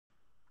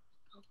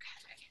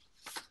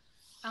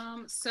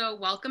So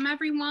welcome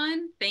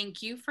everyone.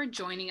 Thank you for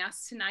joining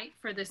us tonight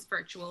for this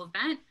virtual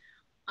event.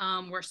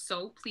 We're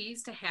so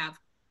pleased to have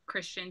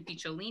Christian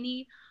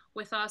Picciolini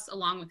with us,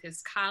 along with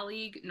his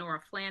colleague, Nora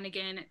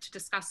Flanagan, to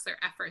discuss their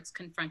efforts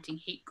confronting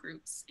hate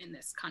groups in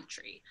this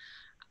country.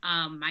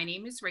 My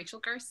name is Rachel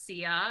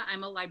Garcia.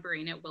 I'm a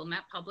librarian at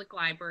Wilmette Public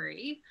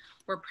Library.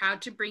 We're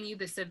proud to bring you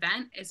this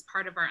event as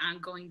part of our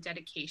ongoing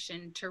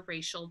dedication to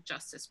racial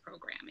justice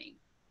programming.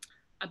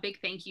 A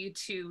big thank you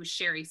to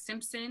Sherry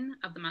Simpson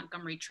of the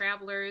Montgomery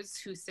Travelers,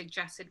 who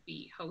suggested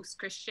we host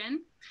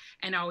Christian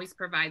and always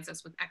provides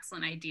us with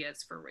excellent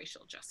ideas for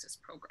racial justice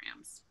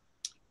programs.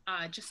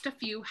 Just a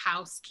few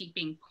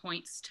housekeeping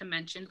points to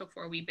mention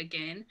before we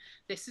begin.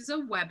 This is a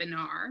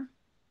webinar,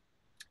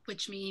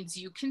 which means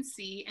you can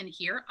see and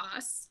hear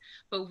us,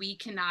 but we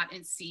cannot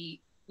see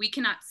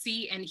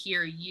and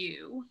hear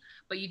you.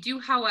 But you do,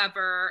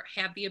 however,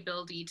 have the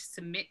ability to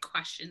submit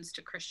questions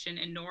to Christian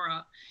and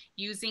Nora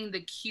using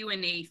the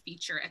Q&A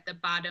feature at the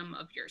bottom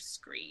of your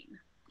screen.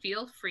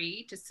 Feel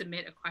free to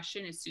submit a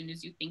question as soon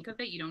as you think of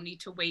it. You don't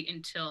need to wait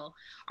until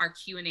our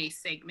Q&A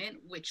segment,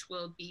 which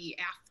will be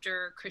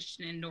after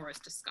Christian and Nora's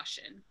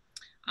discussion.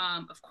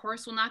 Of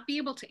course, we'll not be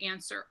able to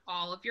answer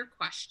all of your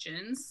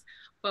questions,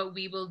 but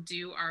we will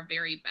do our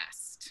very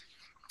best.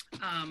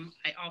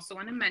 I also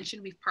want to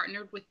mention we've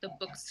partnered with the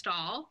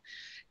Bookstall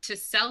to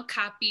sell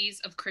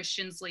copies of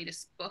Christian's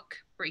latest book,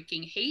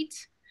 Breaking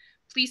Hate.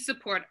 Please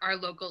support our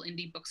local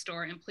indie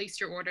bookstore and place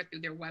your order through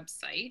their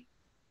website.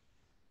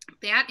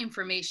 That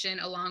information,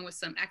 along with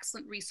some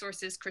excellent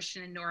resources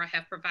Christian and Nora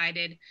have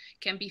provided,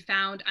 can be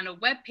found on a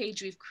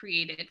webpage we've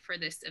created for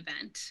this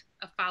event.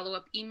 A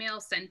follow-up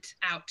email sent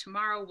out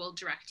tomorrow will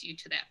direct you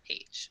to that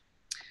page.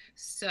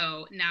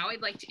 So now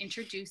I'd like to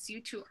introduce you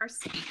to our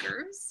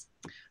speakers.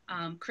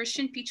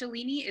 Christian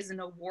Picciolini is an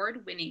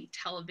award-winning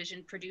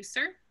television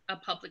producer, a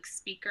public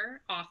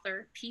speaker,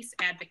 author, peace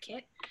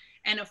advocate,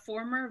 and a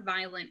former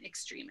violent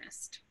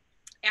extremist.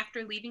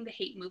 After leaving the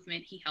hate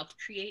movement he helped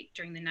create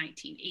during the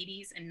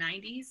 1980s and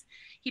 90s,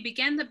 he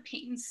began the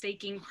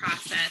painstaking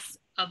process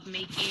of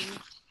making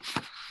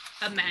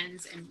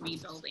amends and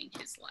rebuilding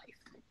his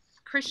life.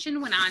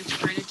 Christian went on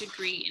to earn a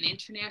degree in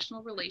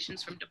international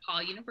relations from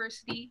DePaul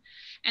University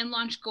and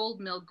launched Gold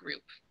Mill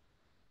Group,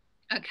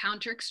 a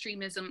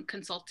counter-extremism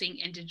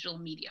consulting and digital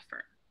media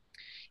firm.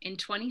 In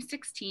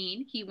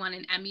 2016, he won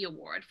an Emmy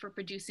Award for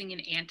producing an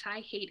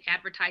anti-hate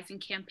advertising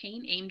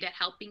campaign aimed at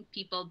helping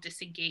people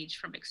disengage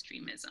from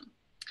extremism.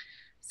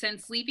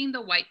 Since leaving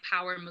the white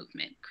power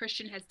movement,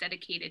 Christian has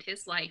dedicated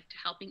his life to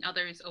helping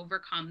others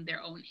overcome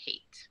their own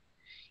hate.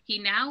 He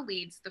now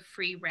leads the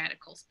Free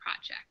Radicals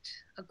Project,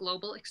 a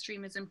global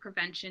extremism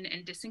prevention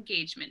and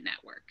disengagement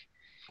network.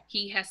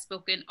 He has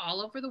spoken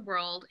all over the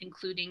world,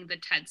 including the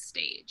TED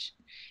stage,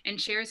 and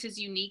shares his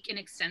unique and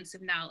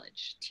extensive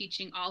knowledge,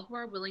 teaching all who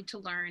are willing to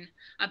learn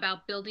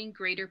about building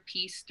greater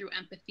peace through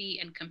empathy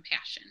and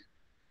compassion.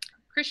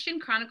 Christian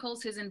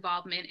chronicles his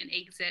involvement and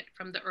exit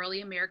from the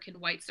early American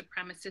white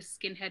supremacist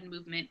skinhead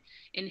movement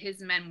in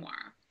his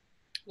memoir,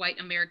 White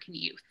American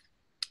Youth.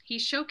 He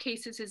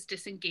showcases his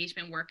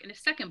disengagement work in his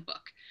second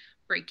book,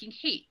 Breaking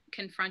Hate,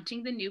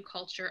 Confronting the New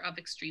Culture of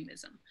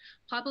Extremism,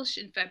 published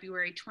in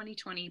February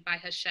 2020 by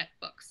Hachette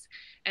Books,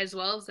 as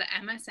well as the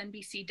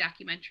MSNBC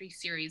documentary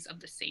series of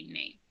the same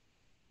name.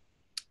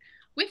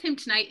 With him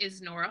tonight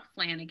is Nora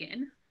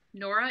Flanagan.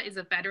 Nora is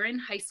a veteran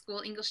high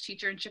school English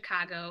teacher in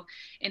Chicago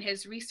and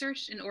has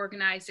researched and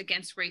organized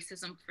against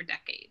racism for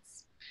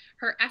decades.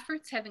 Her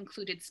efforts have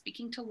included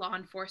speaking to law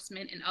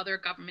enforcement and other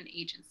government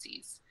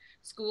agencies,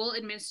 school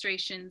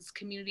administrations,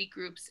 community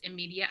groups, and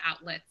media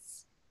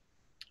outlets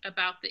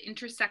about the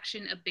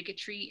intersection of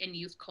bigotry and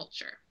youth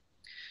culture.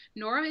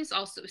 Nora is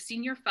also a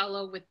senior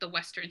fellow with the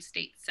Western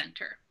State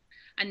Center,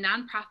 a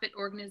nonprofit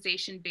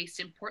organization based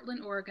in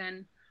Portland,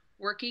 Oregon,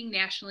 working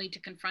nationally to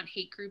confront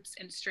hate groups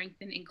and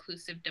strengthen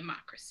inclusive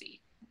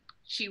democracy.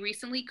 She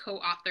recently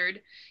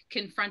co-authored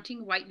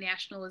Confronting White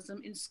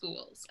Nationalism in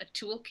Schools, a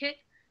toolkit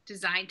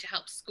designed to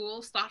help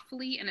schools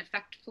thoughtfully and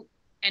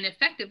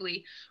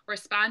effectively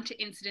respond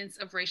to incidents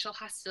of racial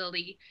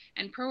hostility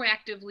and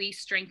proactively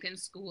strengthen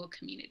school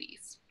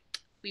communities.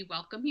 We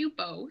welcome you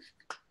both.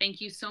 Thank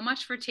you so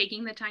much for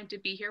taking the time to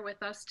be here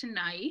with us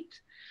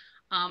tonight.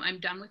 I'm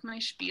done with my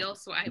spiel,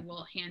 so I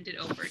will hand it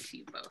over to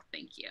you both.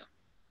 Thank you.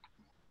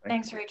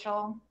 Thanks,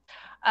 Rachel.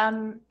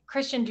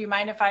 Christian, do you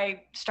mind if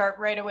I start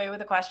right away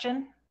with a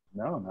question?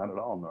 No, not at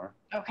all, Nora.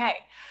 Okay.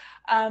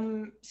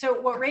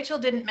 So what Rachel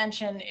didn't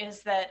mention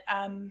is that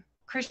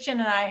Christian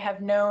and I have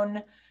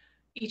known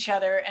each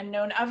other and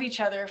known of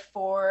each other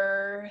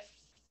for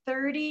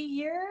 30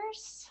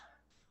 years.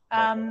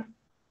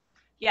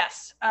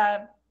 Yes.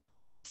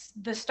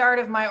 The start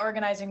of my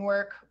organizing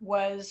work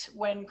was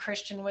when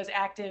Christian was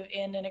active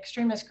in an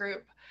extremist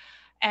group,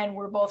 and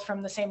we're both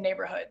from the same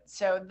neighborhood.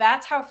 So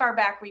that's how far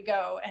back we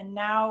go. And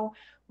now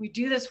we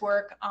do this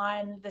work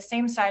on the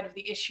same side of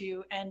the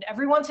issue. And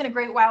every once in a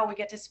great while, we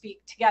get to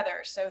speak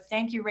together. So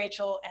thank you,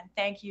 Rachel, and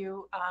thank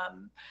you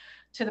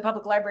to the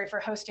public library for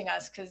hosting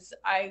us, because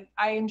I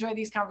enjoy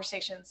these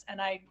conversations,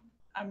 and I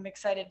I'm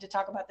excited to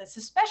talk about this,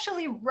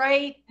 especially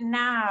right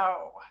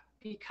now,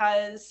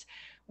 because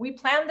we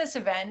planned this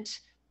event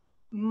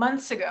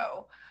months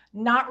ago,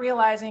 not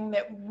realizing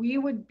that we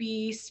would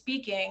be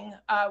speaking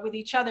with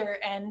each other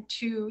and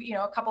to,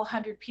 a couple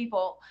hundred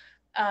people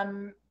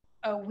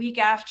a week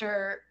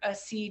after a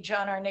siege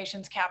on our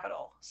nation's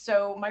capital.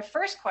 So my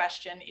first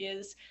question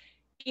is,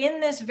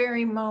 in this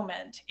very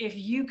moment, if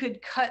you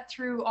could cut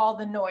through all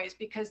the noise,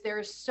 because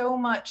there's so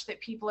much that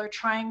people are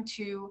trying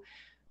to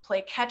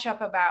play catch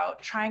up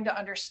about, trying to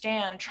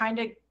understand, trying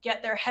to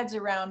get their heads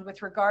around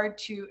with regard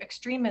to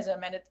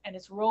extremism and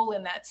its role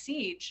in that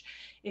siege,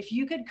 if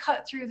you could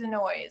cut through the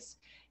noise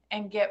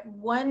and get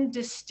one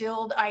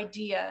distilled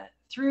idea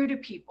through to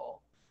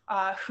people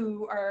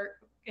who are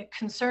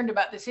concerned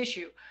about this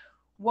issue,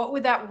 what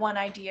would that one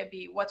idea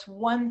be? What's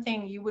one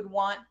thing you would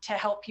want to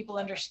help people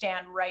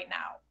understand right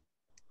now?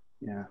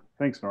 Yeah,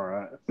 thanks,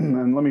 Nora.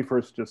 And let me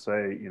first just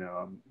say,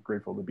 I'm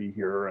grateful to be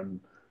here and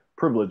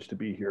privileged to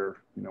be here.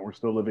 We're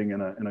still living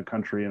in a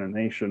country, in a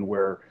nation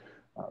where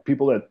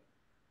people that,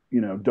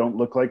 don't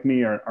look like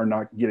me are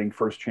not getting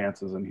first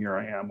chances. And here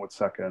I am with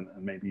second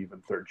and maybe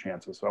even third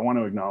chances. So I want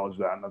to acknowledge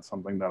that. And that's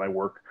something that I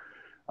work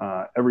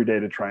every day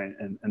to try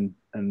and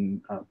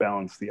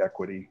balance the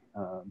equity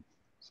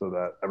so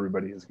that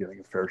everybody is getting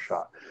a fair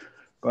shot.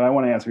 But I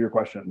want to answer your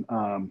question.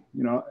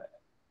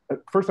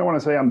 First I want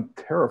to say I'm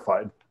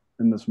terrified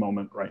in this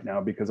moment right now,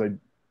 because I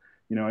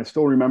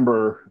still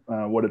remember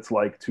what it's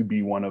like to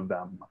be one of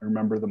them. I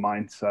remember the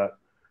mindset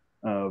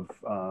of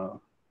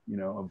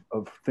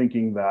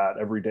thinking that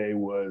every day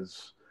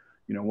was,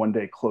 one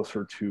day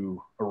closer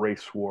to a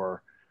race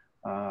war,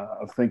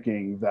 of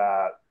thinking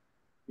that,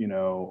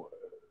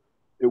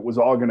 it was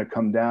all going to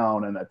come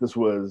down and that this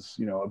was,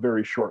 a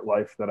very short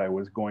life that I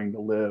was going to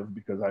live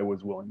because I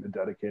was willing to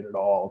dedicate it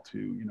all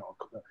to,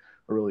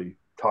 a really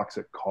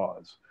toxic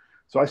cause.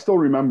 So I still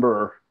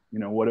remember,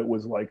 what it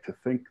was like to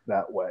think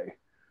that way.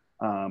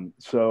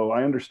 So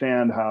I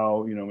understand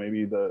how,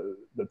 maybe the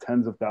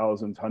tens of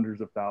thousands,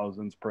 hundreds of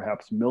thousands,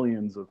 perhaps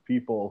millions of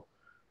people,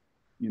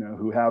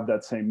 who have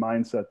that same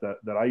mindset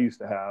that I used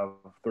to have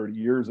 30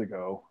 years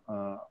ago,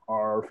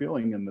 are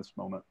feeling in this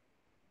moment.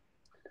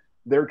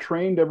 They're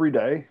trained every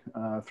day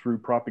through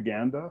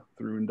propaganda,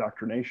 through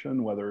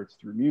indoctrination, whether it's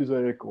through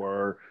music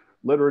or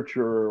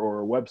literature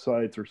or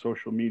websites or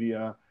social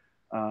media,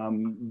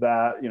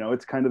 that,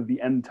 it's kind of the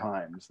end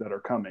times that are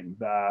coming,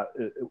 that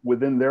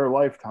within their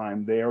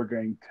lifetime, they are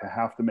going to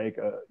have to make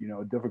a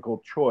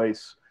difficult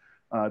choice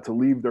to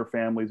leave their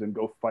families and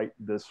go fight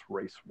this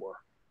race war.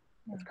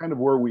 That's kind of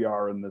where we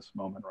are in this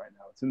moment right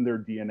now. It's in their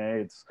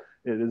DNA.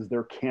 It is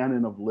their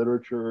canon of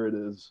literature. It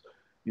is,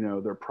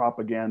 their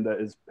propaganda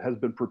has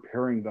been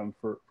preparing them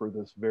for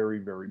this very,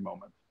 very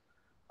moment.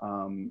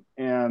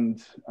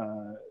 And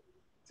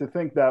to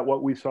think that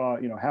what we saw,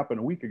 happen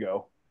a week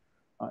ago,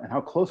 and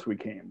how close we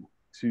came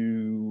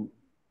to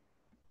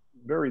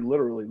very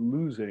literally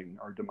losing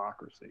our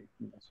democracy,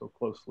 so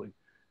closely,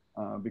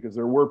 because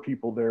there were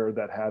people there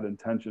that had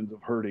intentions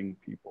of hurting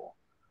people,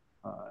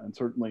 and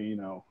certainly,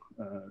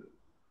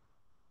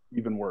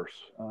 even worse.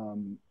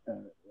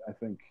 I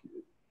think,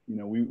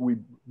 we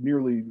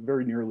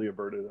very nearly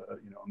averted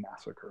a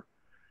massacre.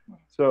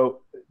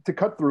 So to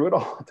cut through it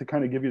all, to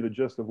kind of give you the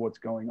gist of what's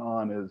going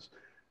on, is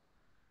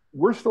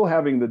we're still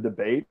having the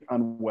debate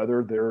on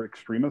whether they're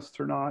extremists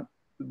or not.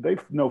 They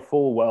know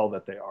full well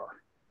that they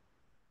are.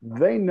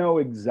 They know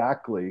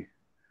exactly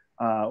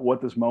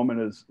what this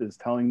moment is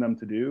telling them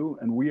to do.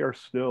 And we are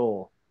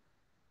still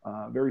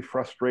very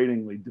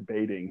frustratingly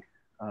debating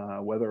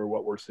whether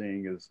what we're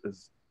seeing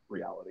is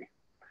reality.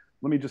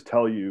 Let me just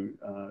tell you,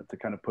 to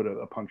kind of put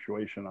a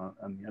punctuation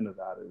on the end of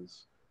that,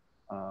 is,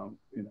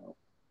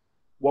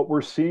 what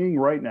we're seeing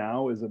right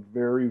now is a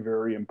very,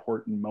 very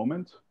important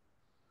moment.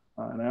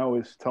 And I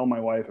always tell my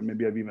wife, and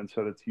maybe I've even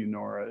said it to you,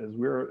 Nora, is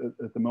we're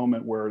at the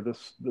moment where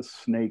this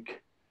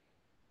snake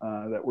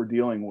that we're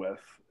dealing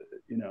with,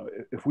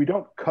 if we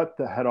don't cut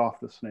the head off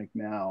the snake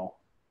now,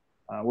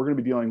 we're going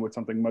to be dealing with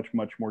something much,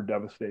 much more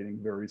devastating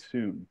very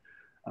soon.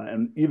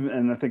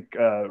 And I think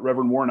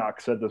Reverend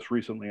Warnock said this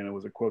recently, and it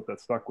was a quote that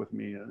stuck with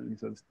me. And he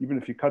says, even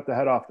if you cut the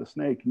head off the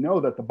snake, know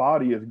that the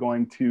body is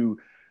going to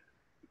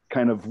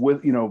kind of,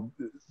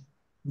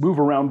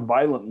 move around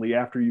violently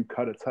after you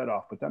cut its head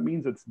off, but that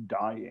means it's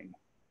dying.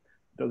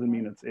 It doesn't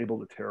mean it's able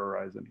to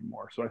terrorize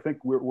anymore. So I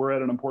think we're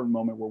at an important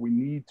moment where we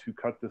need to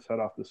cut this head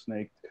off the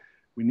snake.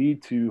 We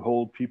need to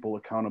hold people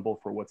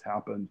accountable for what's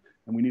happened.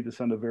 And we need to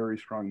send a very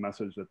strong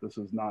message that this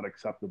is not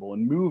acceptable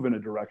and move in a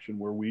direction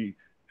where we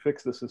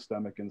fix the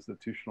systemic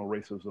institutional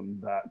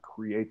racism that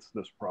creates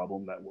this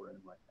problem that we're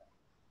in right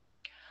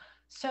now.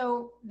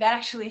 So that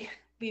actually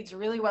leads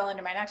really well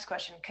into my next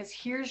question, because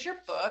here's your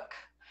book,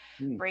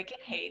 Breaking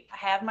Hate. I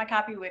have my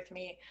copy with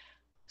me.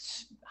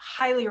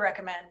 Highly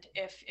recommend,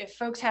 if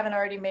folks haven't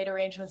already made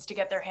arrangements to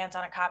get their hands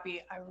on a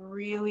copy, I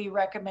really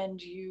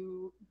recommend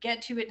you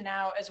get to it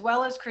now, as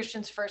well as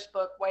Christian's first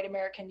book, White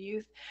American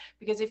Youth,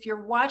 because if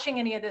you're watching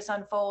any of this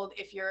unfold,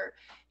 if you're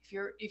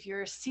if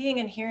you're seeing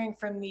and hearing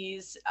from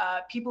these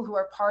people who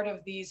are part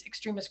of these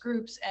extremist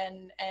groups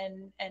and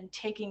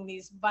taking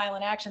these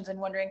violent actions and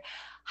wondering,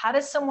 how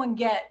does someone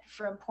get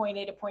from point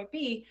A to point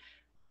B?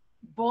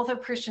 Both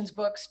of Christian's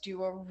books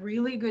do a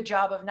really good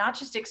job of not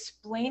just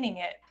explaining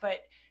it, but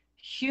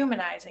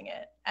humanizing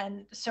it.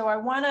 And so I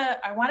want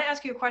to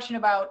ask you a question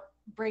about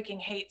breaking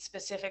hate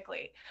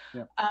specifically.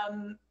 Yeah.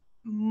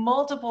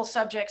 Multiple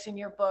subjects in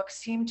your book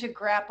seem to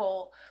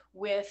grapple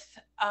with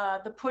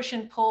the push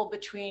and pull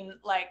between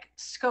like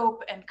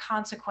scope and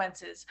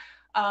consequences.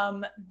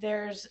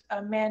 There's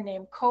a man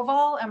named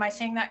Koval, am I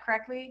saying that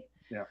correctly?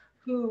 Yeah.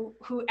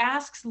 Who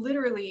asks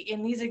literally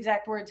in these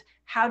exact words,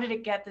 how did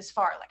it get this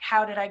far? Like,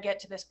 how did I get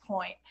to this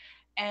point?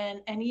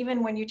 And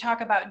even when you talk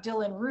about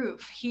Dylan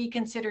Roof, he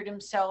considered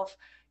himself,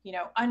 you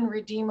know,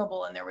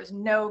 unredeemable, and there was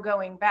no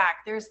going back.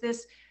 There's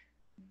this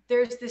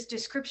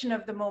description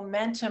of the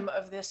momentum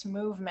of this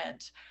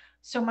movement.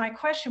 So my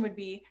question would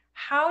be,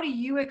 how do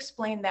you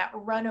explain that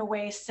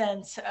runaway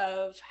sense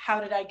of how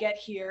did I get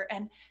here?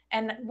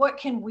 And what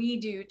can we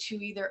do to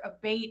either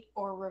abate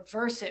or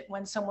reverse it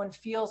when someone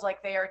feels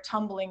like they are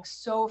tumbling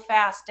so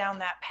fast down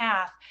that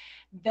path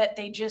that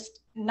they just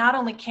not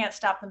only can't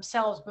stop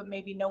themselves, but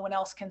maybe no one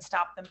else can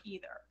stop them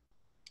either?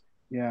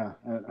 Yeah,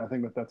 I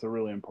think that's a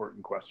really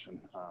important question.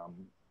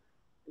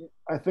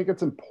 I think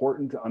it's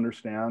important to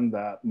understand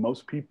that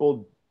most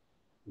people,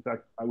 in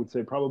fact, I would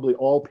say probably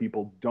all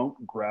people,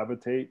 don't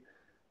gravitate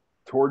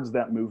towards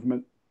that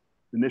movement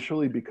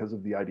initially because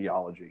of the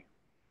ideology.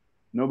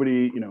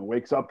 Nobody, you know,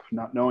 wakes up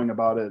not knowing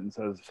about it and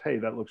says, hey,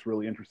 that looks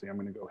really interesting, I'm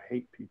going to go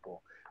hate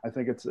people. I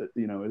think it's,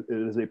 you know, it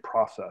is a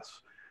process.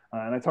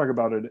 And I talk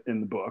about it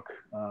in the book.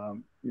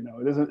 You know,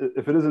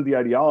 if it isn't the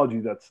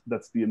ideology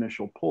that's the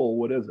initial pull,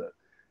 what is it?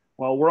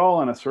 Well, we're all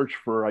on a search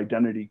for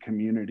identity,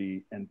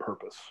 community, and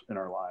purpose in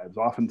our lives.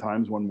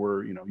 Oftentimes when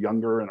we're, you know,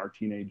 younger in our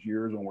teenage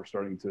years, when we're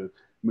starting to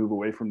move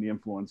away from the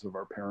influence of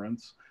our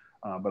parents.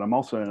 But I'm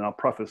also, and I'll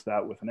preface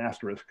that with an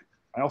asterisk,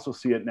 I also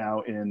see it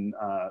now in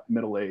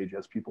middle age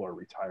as people are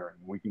retiring.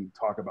 We can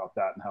talk about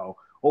that and how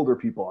older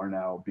people are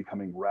now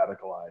becoming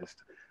radicalized.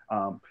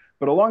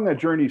 But along that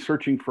journey,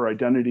 searching for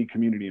identity,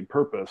 community, and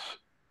purpose,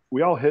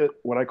 we all hit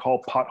what I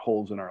call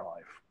potholes in our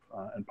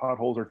life. And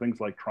potholes are things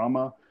like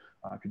trauma,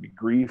 it could be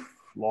grief,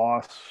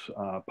 loss,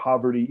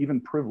 poverty, even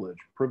privilege.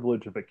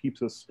 Privilege, if it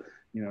keeps us,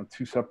 you know,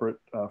 too separate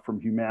from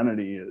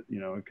humanity, you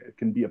know, it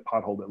can be a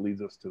pothole that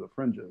leads us to the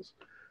fringes.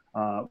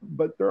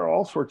 But there are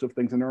all sorts of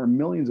things, and there are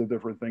millions of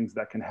different things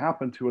that can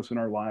happen to us in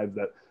our lives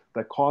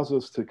that cause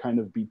us to kind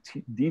of be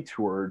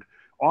detoured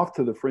off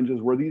to the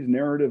fringes where these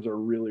narratives are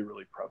really,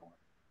 really prevalent.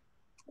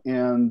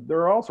 And there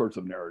are all sorts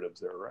of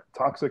narratives there, right?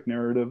 Toxic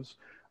narratives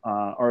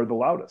are the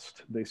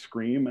loudest. They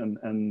scream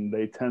and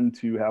they tend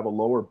to have a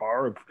lower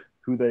bar of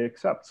who they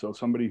accept. So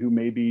somebody who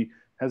maybe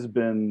has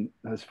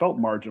felt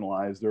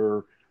marginalized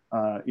or,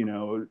 you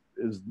know,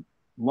 is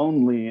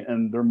lonely,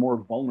 and they're more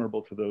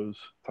vulnerable to those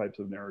types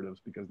of narratives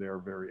because they are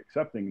very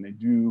accepting and they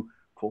do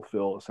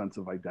fulfill a sense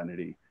of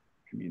identity,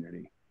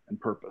 community, and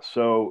purpose.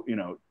 So, you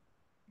know,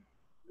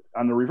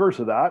 on the reverse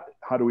of that,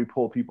 how do we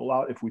pull people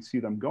out if we see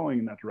them going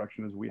in that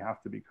direction? Is we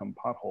have to become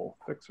pothole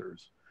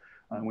fixers,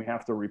 and we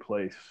have to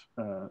replace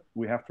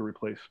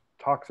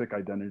toxic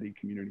identity,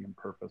 community, and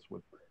purpose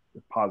with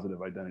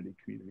positive identity,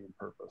 community, and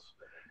purpose.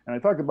 And I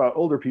talked about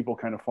older people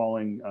kind of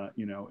falling,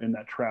 you know, in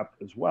that trap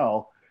as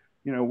well.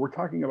 You know, we're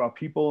talking about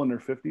people in their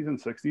 50s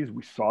and 60s.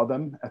 We saw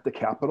them at the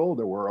Capitol.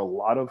 There were a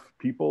lot of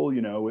people,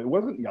 you know, it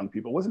wasn't young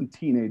people, it wasn't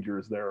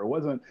teenagers there. It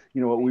wasn't,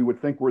 you know, what we would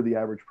think were the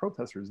average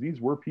protesters. These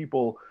were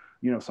people,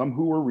 you know, some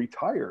who were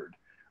retired.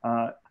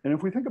 And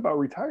if we think about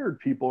retired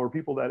people or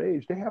people that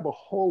age, they have a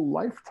whole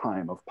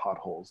lifetime of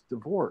potholes,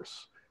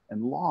 divorce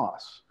and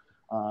loss.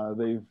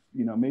 They've,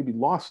 you know, maybe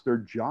lost their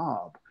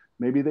job.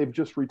 Maybe they've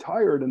just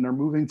retired and they're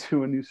moving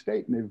to a new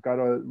state and they've got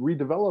to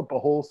redevelop a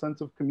whole sense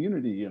of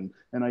community and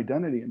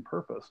identity and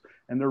purpose.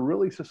 And they're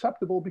really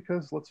susceptible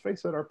because, let's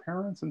face it, our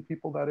parents and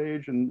people that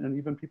age and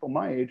even people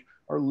my age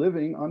are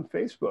living on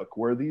Facebook,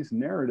 where these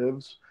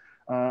narratives,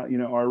 you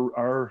know,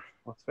 are,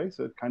 let's face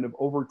it, kind of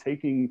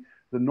overtaking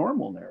the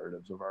normal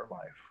narratives of our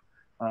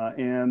life.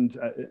 And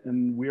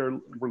we're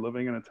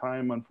living in a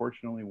time,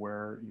 unfortunately,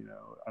 where, you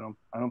know,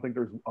 I don't think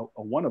there's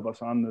a one of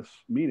us on this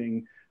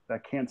meeting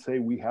that can't say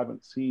we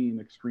haven't seen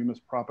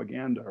extremist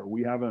propaganda, or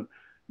we haven't,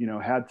 you know,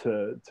 had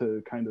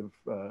to kind of,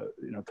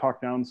 you know, talk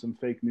down some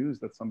fake news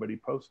that somebody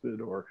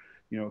posted, or,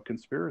 you know,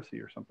 conspiracy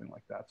or something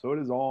like that. So it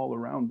is all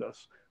around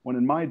us. When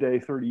in my day,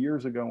 30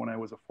 years ago, when I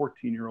was a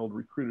 14-year-old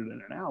recruited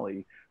in an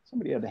alley,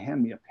 somebody had to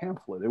hand me a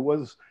pamphlet. It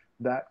was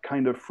that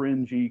kind of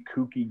fringy,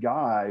 kooky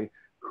guy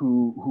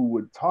who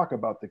would talk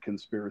about the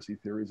conspiracy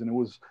theories, and it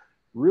was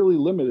really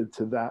limited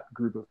to that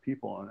group of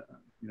people. And,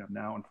 you know,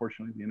 now,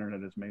 unfortunately, the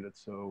internet has made it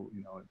so,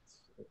 you know,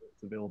 it's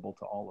available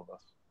to all of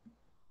us.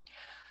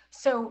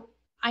 So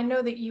I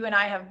know that you and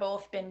I have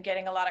both been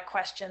getting a lot of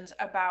questions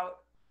about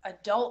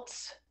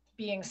adults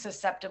being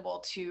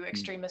susceptible to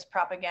extremist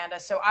propaganda.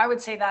 So I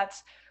would say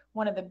that's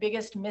one of the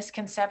biggest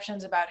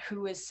misconceptions about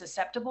who is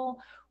susceptible.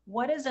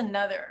 What is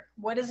another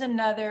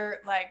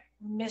like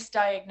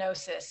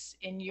misdiagnosis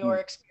in your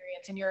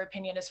experience, in your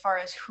opinion, as far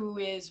as who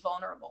is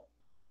vulnerable?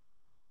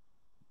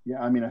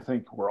 Yeah, I mean, I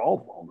think we're all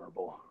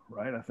vulnerable,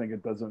 right? I think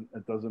it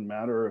doesn't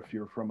matter if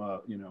you're from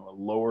a a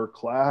lower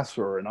class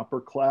or an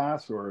upper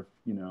class, or if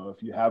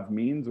if you have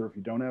means or if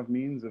you don't have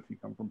means, if you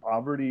come from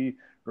poverty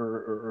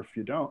or if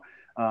you don't.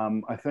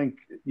 I think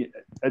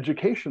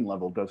education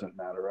level doesn't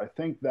matter. I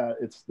think that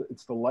it's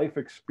the life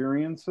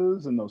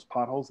experiences and those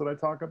potholes that I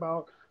talk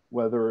about,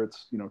 whether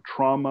it's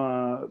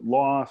trauma,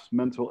 loss,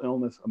 mental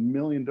illness, a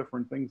million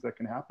different things that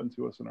can happen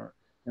to us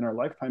in our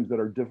lifetimes that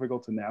are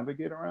difficult to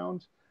navigate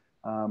around.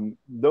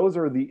 Those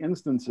are the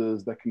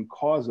instances that can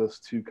cause us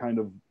to kind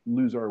of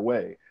lose our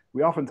way.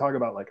 We often talk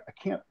about, like, I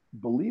can't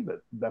believe it.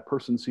 That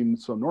person seemed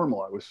so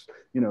normal. I was,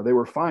 they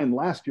were fine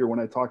last year when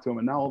I talked to them,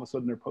 and now all of a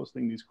sudden they're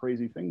posting these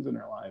crazy things in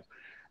their lives.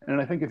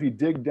 And I think if you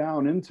dig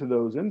down into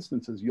those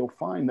instances, you'll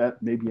find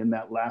that maybe in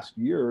that last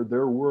year,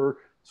 there were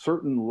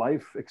certain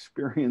life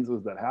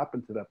experiences that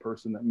happened to that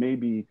person that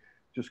maybe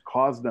just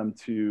caused them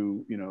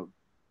to,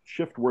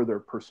 shift where their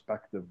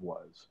perspective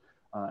was.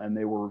 And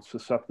they were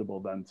susceptible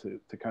then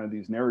to kind of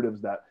these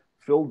narratives that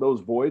filled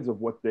those voids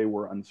of what they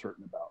were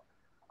uncertain about.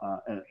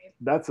 And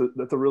that's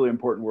a really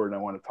important word. And I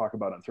want to talk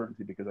about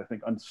uncertainty, because I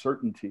think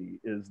uncertainty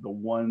is the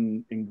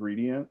one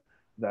ingredient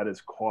that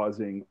is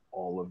causing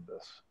all of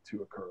this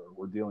to occur.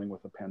 We're dealing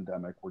with a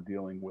pandemic. We're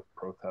dealing with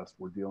protests.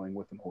 We're dealing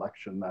with an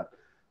election that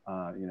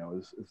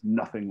is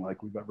nothing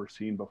like we've ever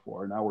seen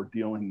before. Now we're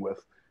dealing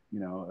with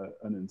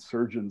an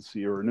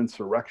insurgency or an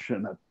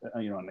insurrection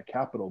in the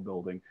Capitol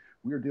building.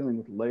 We are dealing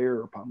with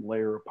layer upon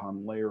layer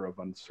upon layer of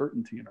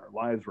uncertainty in our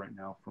lives right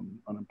now, from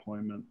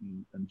unemployment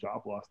and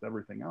job loss to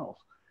everything else.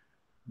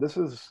 This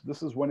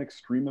is when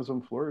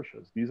extremism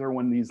flourishes. These are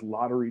when these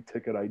lottery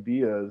ticket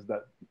ideas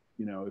that,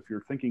 if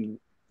you're thinking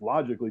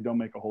logically, don't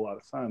make a whole lot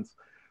of sense.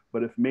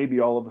 But if maybe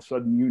all of a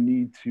sudden you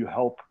need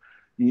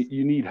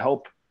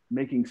help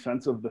making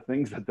sense of the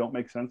things that don't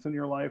make sense in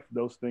your life,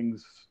 those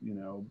things,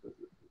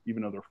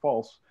 even though they're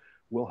false,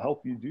 will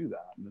help you do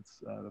that. And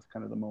that's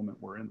kind of the moment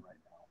we're in right now.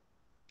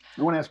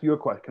 I want to ask you a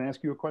question. Can I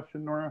ask you a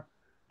question, Nora?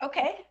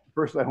 Okay.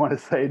 First, I want to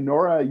say,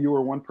 Nora, you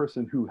were one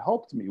person who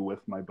helped me with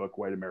my book,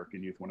 White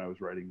American Youth, when I was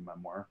writing the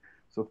memoir.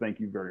 So thank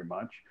you very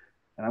much.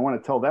 And I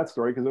want to tell that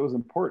story because it was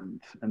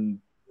important. And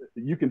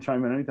you can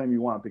chime in anytime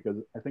you want, because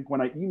I think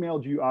when I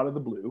emailed you out of the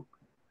blue,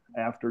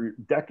 after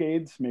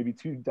decades, maybe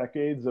 2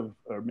 decades of,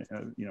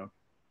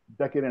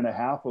 decade and a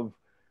half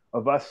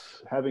of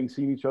us having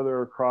seen each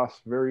other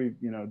across very,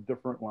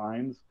 different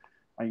lines,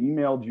 I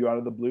emailed you out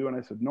of the blue and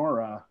I said,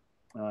 Nora,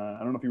 I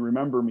don't know if you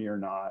remember me or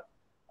not,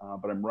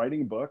 but I'm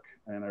writing a book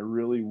and I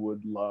really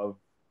would love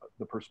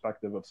the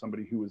perspective of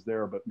somebody who was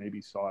there, but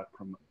maybe saw it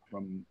from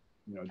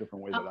a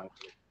different way that I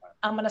did.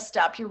 I'm going to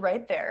stop you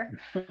right there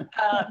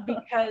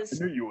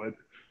because I knew you would.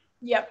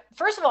 Yep.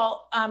 First of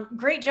all,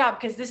 great job,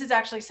 because this is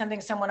actually something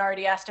someone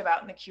already asked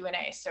about in the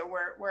Q&A. So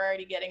we're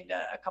already getting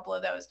to a couple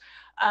of those,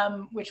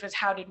 which was,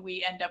 how did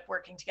we end up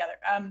working together?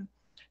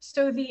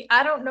 So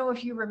I don't know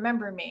if you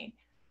remember me.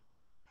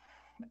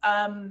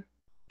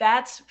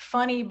 That's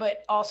funny, but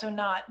also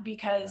not,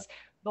 because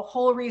the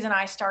whole reason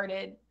I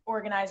started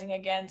organizing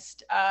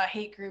against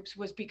hate groups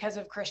was because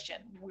of Christian.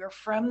 We're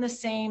from the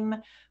same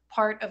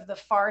part of the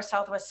far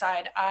Southwest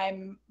side.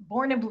 I'm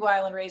born in Blue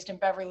Island, raised in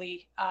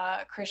Beverly.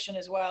 Christian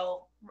as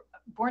well.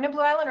 Born in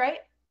Blue Island, right?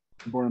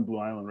 Born in Blue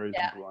Island, raised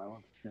in Blue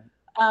Island.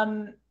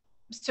 Yeah.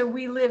 So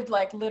we lived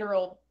like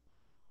literal,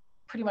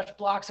 pretty much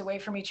blocks away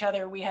from each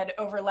other. We had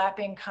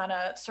overlapping kind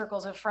of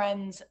circles of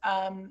friends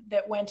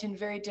that went in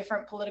very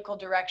different political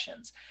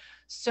directions.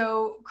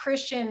 So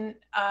Christian,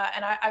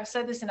 and I've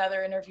said this in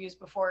other interviews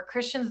before,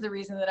 Christian's the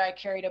reason that I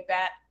carried a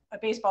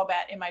baseball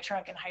bat in my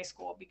trunk in high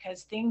school,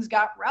 because things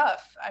got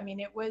rough. I mean,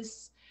 it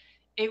was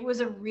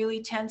a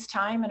really tense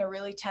time and a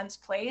really tense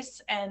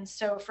place. And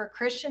so for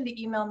Christian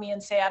to email me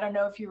and say, I don't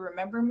know if you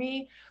remember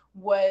me,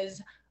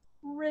 was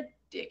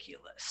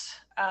ridiculous.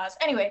 So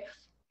anyway,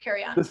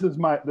 carry on. This is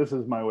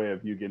my way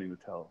of you getting to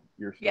tell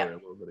your story a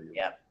little bit of you.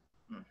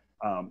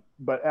 Yeah.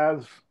 But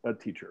as a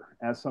teacher,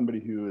 as somebody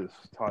who has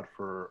taught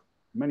for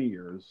many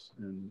years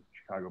in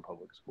Chicago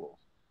public schools,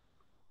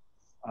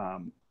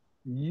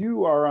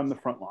 you are on the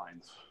front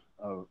lines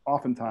of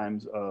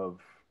oftentimes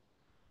of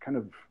kind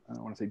of, I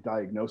don't want to say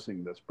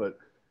diagnosing this, but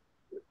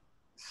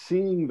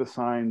seeing the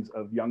signs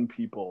of young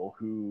people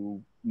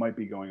who might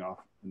be going off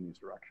in these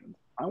directions.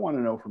 I want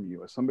to know from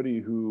you, as somebody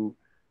who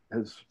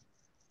has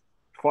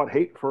fought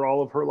hate for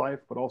all of her life,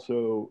 but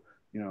also,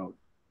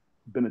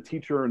 been a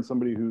teacher and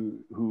somebody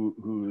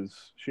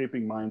who's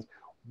shaping minds,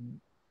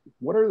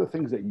 what are the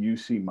things that you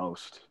see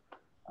most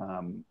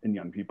in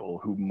young people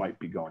who might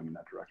be going in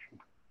that direction?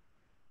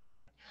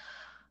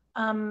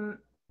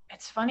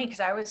 It's funny, because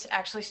I was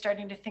actually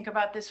starting to think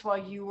about this while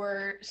you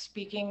were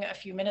speaking a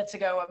few minutes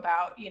ago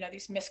about,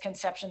 these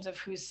misconceptions of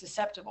who's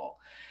susceptible.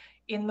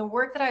 In the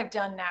work that I've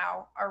done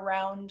now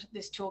around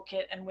this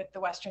toolkit and with the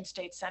Western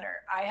State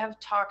Center, I have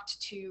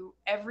talked to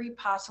every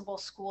possible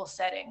school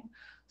setting,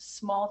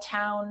 small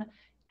town,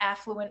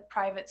 affluent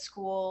private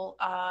school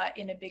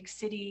in a big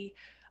city,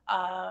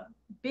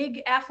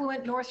 big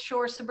affluent North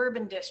Shore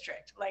suburban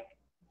district. Like,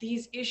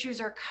 these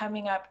issues are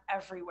coming up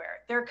everywhere.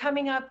 They're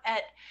coming up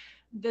at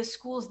the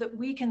schools that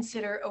we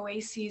consider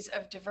oases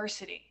of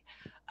diversity.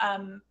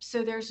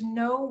 So there's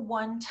no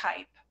one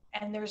type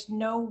and there's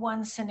no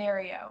one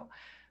scenario.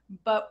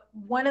 But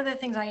one of the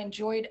things I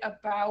enjoyed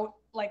about,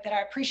 like, that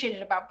I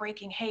appreciated about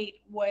Breaking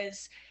Hate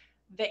was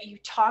that you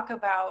talk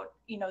about,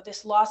 you know,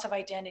 this loss of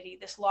identity,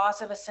 this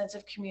loss of a sense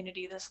of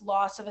community, this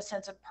loss of a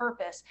sense of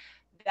purpose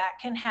that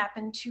can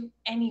happen to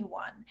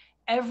anyone.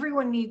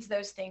 Everyone needs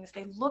those things.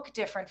 They look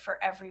different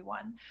for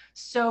everyone.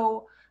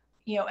 So,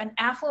 you know, an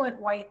affluent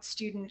white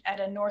student at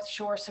a North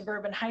Shore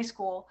suburban high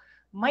school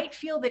might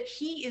feel that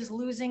he is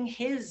losing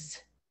his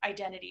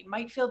identity,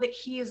 might feel that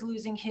he is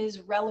losing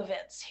his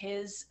relevance,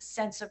 his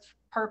sense of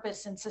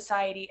purpose in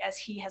society as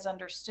he has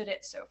understood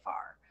it so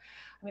far.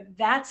 I mean,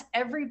 that's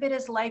every bit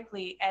as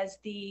likely as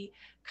the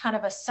kind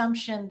of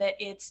assumption that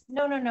it's,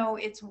 no,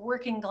 it's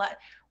working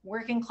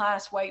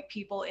class white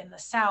people in the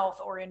South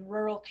or in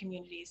rural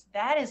communities.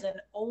 That is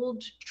an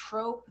old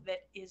trope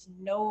that is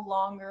no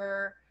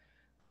longer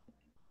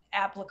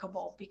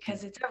applicable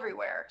because it's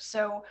everywhere.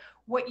 So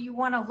what you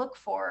want to look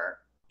for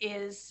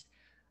is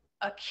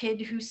a kid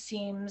who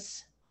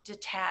seems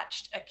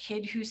detached, a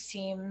kid who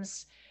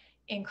seems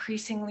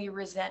increasingly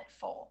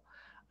resentful.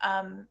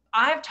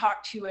 I've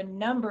talked to a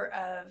number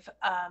of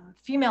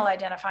female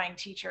identifying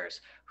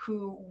teachers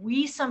who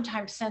we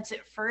sometimes sense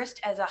at first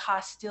as a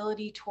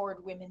hostility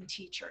toward women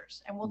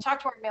teachers. And we'll talk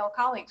to our male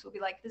colleagues. We'll be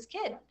like, this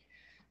kid,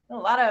 a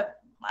lot of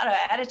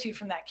attitude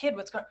from that kid.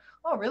 What's going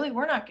on? Oh, really?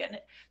 We're not getting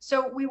it.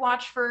 So we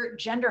watch for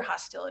gender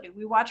hostility.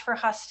 We watch for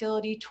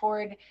hostility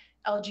toward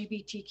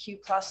LGBTQ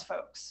plus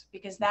folks,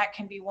 because that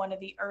can be one of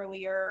the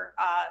earlier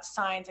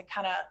signs and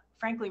kind of,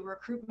 frankly,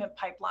 recruitment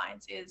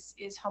pipelines is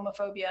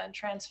homophobia and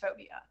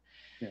transphobia.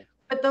 Yeah.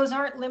 But those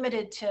aren't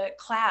limited to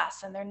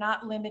class and they're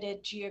not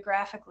limited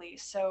geographically.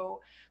 So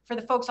for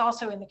the folks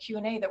also in the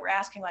Q&A that were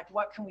asking, like,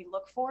 what can we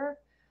look for?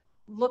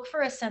 Look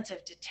for a sense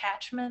of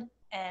detachment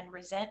and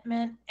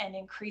resentment and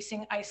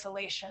increasing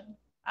isolation.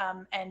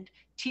 And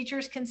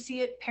teachers can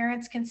see it,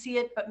 parents can see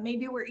it, but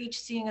maybe we're each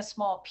seeing a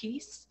small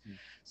piece. Mm.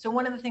 So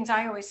one of the things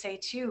I always say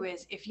too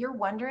is, if you're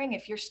wondering,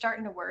 if you're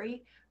starting to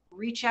worry,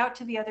 reach out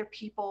to the other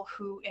people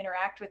who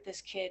interact with this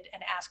kid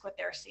and ask what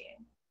they're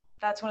seeing.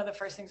 That's one of the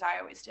first things I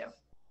always do.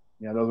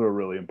 Yeah, those are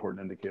really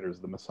important indicators,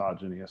 the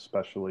misogyny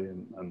especially,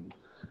 and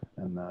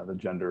the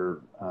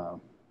gender,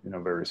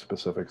 very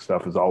specific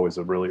stuff is always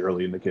a really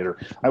early indicator.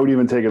 I would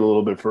even take it a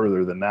little bit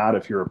further than that.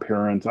 If you're a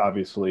parent,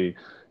 obviously,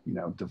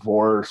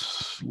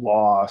 divorce,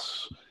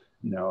 loss,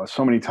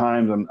 so many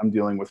times I'm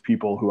dealing with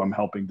people who I'm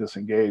helping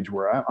disengage,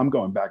 where I'm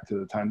going back to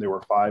the time they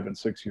were 5 and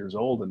 6 years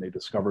old and they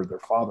discovered their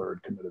father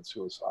had committed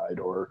suicide,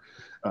 or,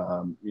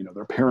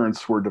 their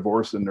parents were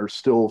divorced and there's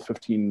still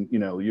 15,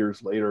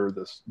 years later,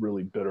 this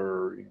really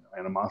bitter,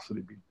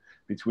 animosity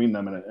between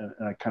them. And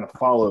I kind of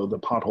follow the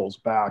potholes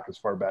back as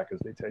far back as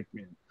they take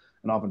me.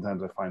 And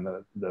oftentimes I find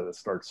that it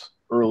starts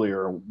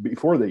earlier,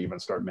 before they even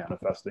start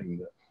manifesting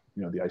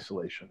the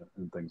isolation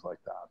and things like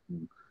that.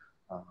 And,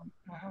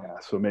 yeah,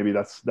 so maybe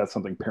that's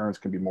something parents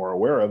can be more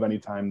aware of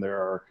anytime there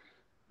are,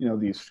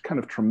 these kind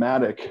of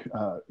traumatic,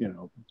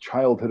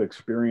 childhood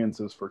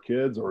experiences for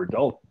kids or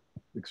adult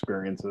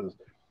experiences.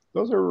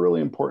 Those are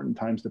really important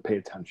times to pay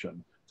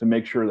attention, to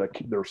make sure that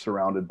they're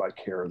surrounded by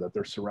care, that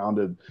they're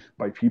surrounded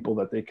by people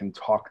that they can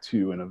talk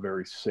to in a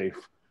very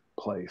safe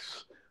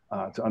place.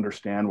 To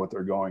understand what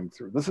they're going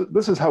through.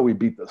 This is how we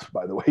beat this,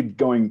 by the way.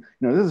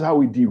 This is how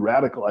we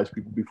de-radicalize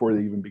people before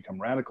they even become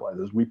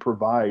radicalized, is we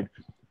provide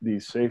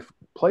these safe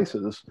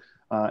places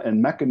and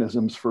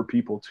mechanisms for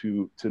people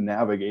to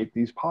navigate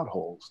these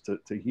potholes,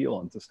 to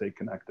heal and to stay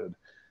connected.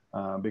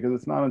 Because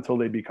it's not until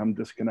they become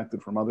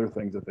disconnected from other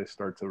things that they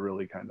start to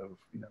really kind of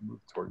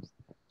move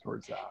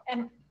towards that.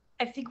 And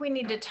I think we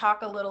need to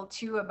talk a little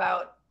too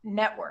about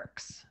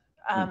networks,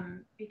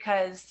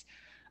 because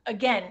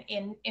again,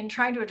 in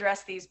trying to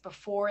address these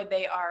before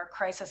they are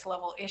crisis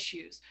level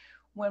issues,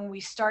 when we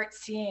start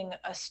seeing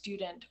a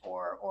student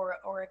or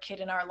a kid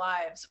in our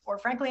lives, or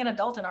frankly an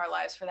adult in our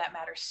lives for that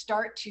matter,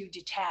 start to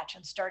detach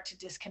and start to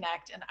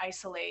disconnect and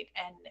isolate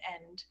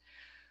and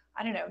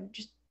I don't know,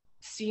 just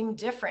seem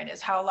different is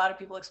how a lot of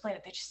people explain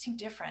it. They just seem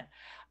different.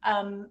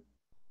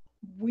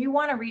 We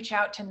want to reach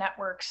out to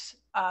networks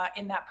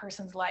in that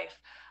person's life.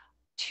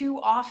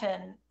 Too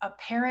often, a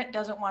parent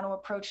doesn't want to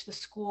approach the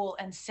school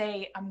and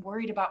say, I'm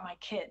worried about my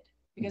kid,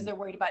 because they're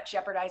worried about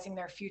jeopardizing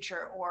their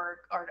future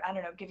or I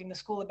don't know, giving the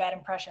school a bad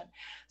impression.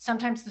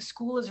 Sometimes the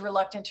school is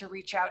reluctant to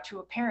reach out to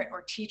a parent,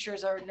 or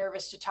teachers are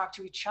nervous to talk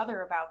to each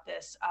other about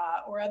this,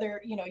 or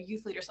other,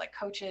 youth leaders like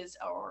coaches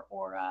or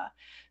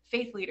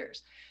faith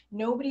leaders.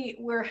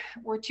 We're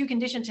too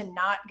conditioned to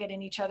not get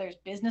in each other's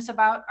business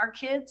about our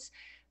kids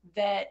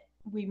that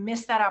we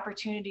miss that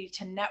opportunity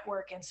to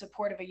network in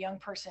support of a young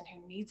person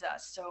who needs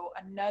us. So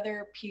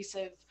another piece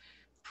of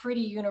pretty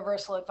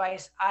universal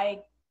advice I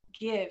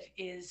give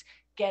is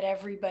get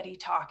everybody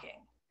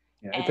talking.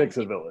 Yeah, it takes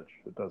a village.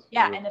 It does.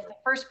 Yeah, really and if the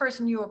first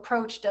person you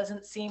approach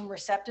doesn't seem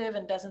receptive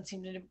and doesn't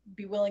seem to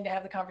be willing to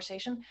have the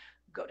conversation,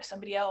 go to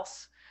somebody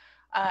else.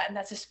 And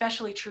that's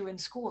especially true in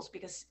schools,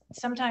 because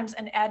sometimes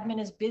an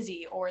admin is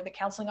busy or the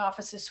counseling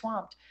office is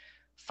swamped.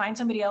 Find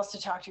somebody else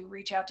to talk to,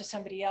 reach out to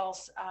somebody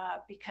else,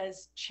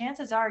 because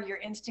chances are your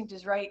instinct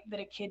is right that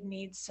a kid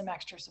needs some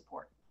extra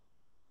support.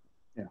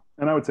 Yeah,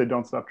 and I would say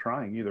don't stop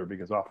trying either,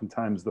 because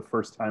oftentimes the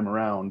first time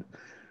around,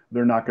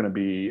 they're not going to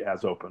be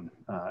as open,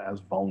 as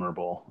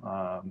vulnerable,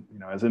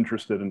 as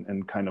interested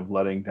in kind of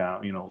letting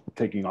down,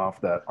 taking off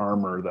that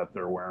armor that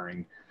they're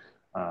wearing.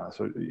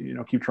 So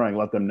keep trying,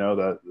 let them know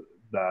that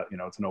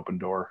it's an open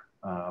door,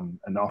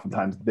 and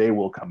oftentimes they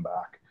will come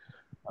back.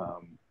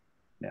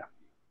 Yeah,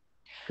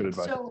 good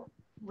advice. So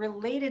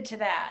related to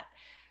that,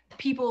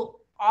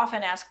 people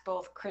often ask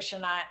both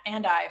Christian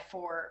and I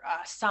for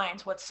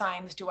signs. What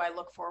signs do I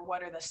look for?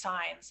 What are the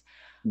signs?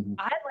 Mm-hmm.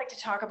 I'd like to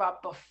talk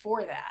about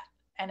before that.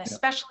 And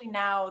especially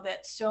now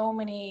that so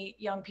many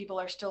young people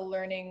are still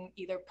learning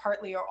either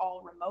partly or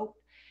all remote,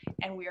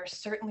 and we are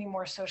certainly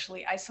more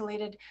socially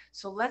isolated.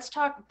 So let's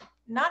talk,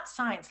 not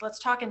signs, let's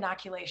talk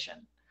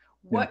inoculation.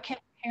 What can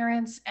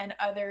parents and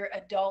other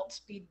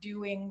adults be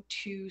doing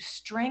to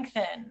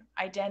strengthen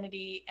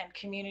identity and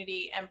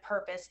community and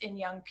purpose in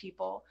young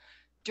people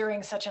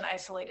during such an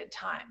isolated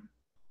time?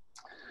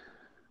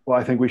 Well,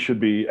 I think we should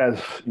be,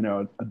 as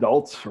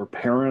adults or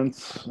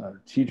parents,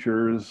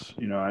 teachers,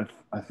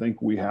 I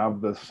think we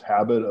have this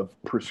habit of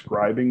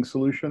prescribing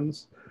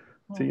solutions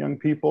to young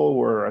people,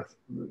 where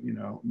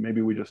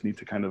maybe we just need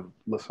to kind of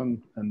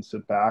listen and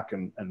sit back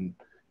and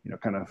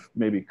kind of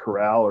maybe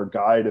corral or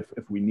guide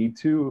if we need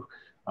to,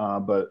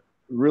 but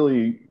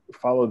really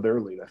follow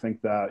their lead. I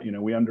think that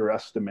we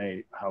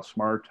underestimate how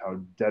smart, how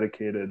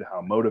dedicated,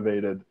 how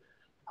motivated,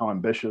 how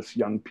ambitious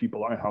young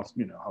people are,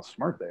 how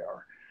smart they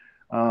are.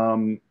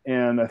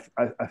 And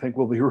I think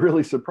we'll be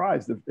really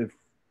surprised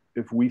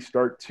if we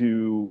start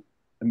to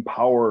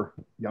empower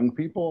young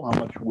people, how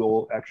much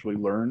we'll actually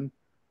learn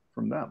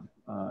from them.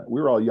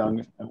 We were all young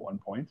at one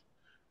point.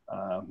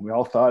 We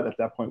all thought at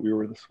that point we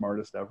were the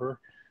smartest ever.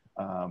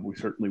 We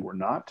certainly were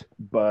not,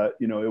 but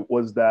it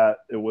was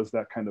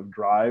that kind of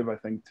drive, I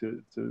think,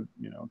 to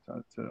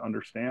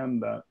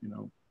understand that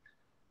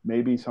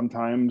maybe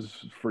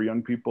sometimes for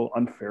young people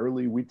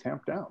unfairly we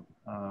tamp down.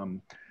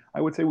 I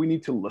would say we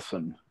need to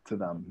listen to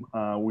them.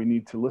 We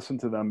need to listen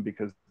to them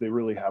because they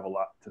really have a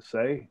lot to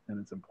say,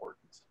 and it's important.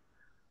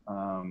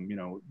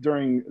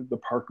 During the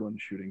Parkland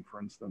shooting, for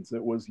instance,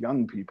 it was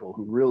young people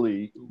who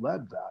really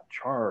led that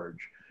charge,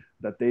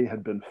 that they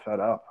had been fed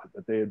up,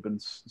 that they had been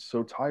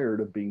so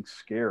tired of being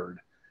scared,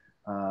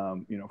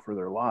 for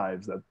their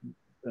lives, that,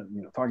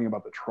 talking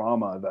about the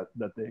trauma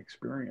that they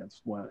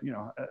experienced when,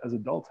 as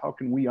adults, how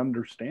can we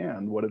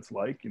understand what it's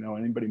like?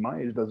 Anybody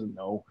my age doesn't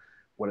know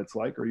what it's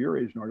like, or your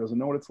age nor doesn't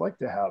know what it's like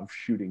to have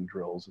shooting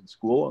drills in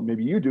school. And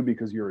maybe you do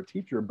because you're a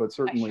teacher, but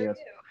certainly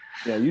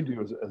you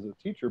do as a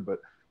teacher, but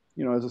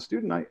as a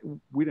student,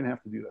 we didn't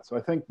have to do that. So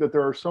I think that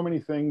there are so many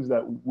things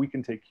that we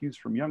can take cues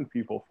from young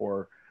people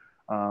for,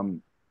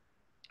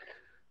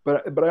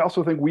 but I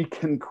also think we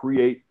can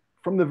create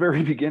from the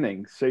very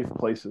beginning safe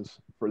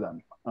places for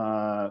them.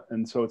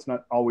 And so it's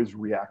not always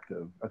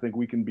reactive. I think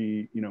we can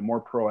be,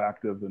 more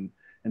proactive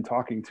in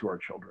talking to our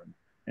children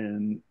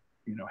and,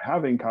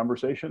 having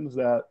conversations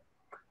that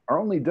are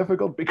only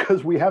difficult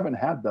because we haven't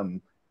had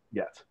them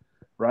yet,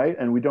 right?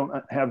 And we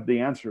don't have the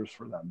answers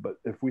for them. But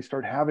if we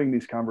start having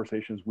these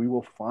conversations, we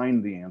will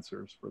find the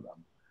answers for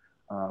them.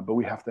 But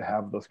we have to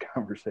have those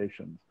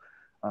conversations.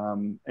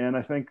 And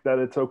I think that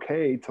it's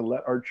okay to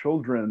let our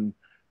children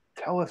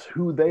tell us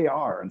who they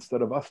are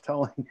instead of us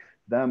telling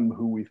them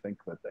who we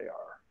think that they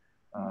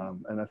are.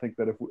 And I think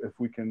that if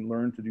we can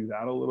learn to do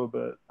that a little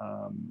bit,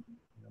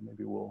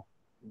 maybe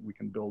we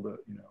can build a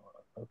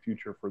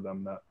future for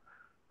them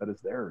that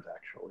is theirs,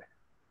 actually.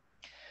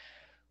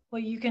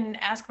 Well, you can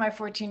ask my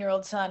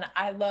 14-year-old son.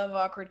 I love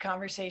awkward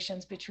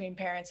conversations between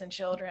parents and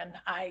children.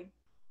 I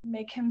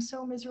make him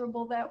so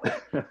miserable that way.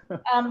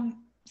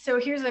 So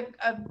here's a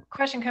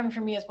question coming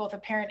from me as both a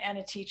parent and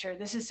a teacher.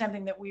 This is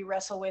something that we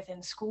wrestle with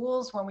in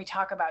schools when we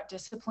talk about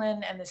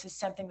discipline, and this is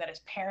something that as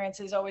parents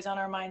is always on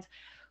our minds.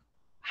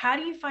 How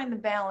do you find the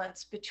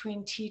balance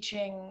between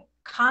teaching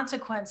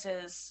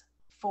consequences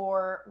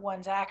for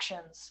one's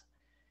actions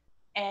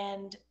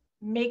and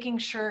making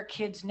sure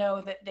kids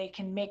know that they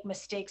can make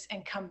mistakes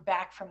and come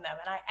back from them?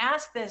 And I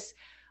ask this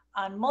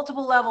on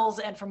multiple levels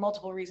and for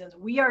multiple reasons.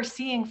 We are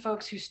seeing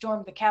folks who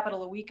stormed the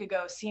Capitol a week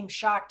ago seem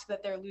shocked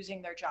that they're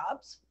losing their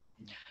jobs.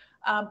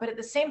 But at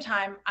the same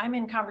time, I'm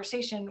in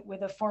conversation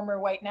with a former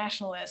white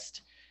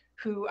nationalist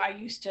who I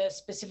used to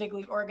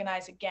specifically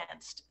organize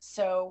against.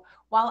 So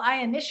while I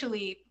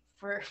initially,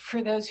 for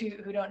those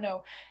who don't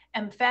know,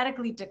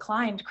 emphatically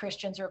declined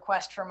Christian's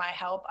request for my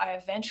help, I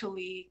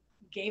eventually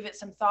gave it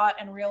some thought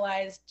and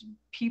realized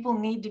people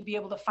need to be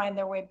able to find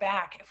their way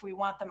back if we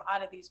want them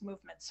out of these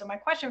movements. So my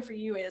question for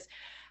you is,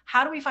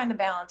 how do we find the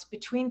balance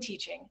between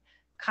teaching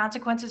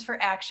consequences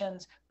for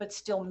actions, but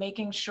still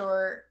making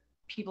sure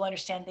people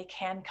understand they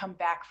can come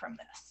back from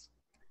this?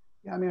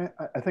 Yeah, I mean,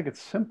 I think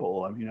it's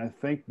simple. I mean, I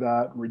think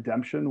that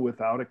redemption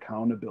without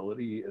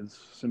accountability is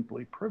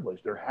simply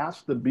privilege. There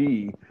has to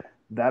be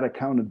that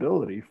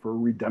accountability for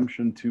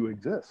redemption to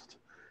exist.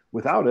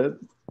 Without it,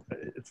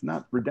 it's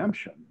not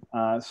redemption.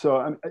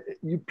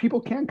 People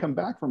can come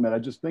back from it. I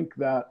just think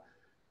that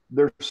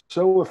they're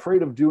so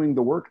afraid of doing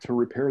the work to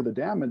repair the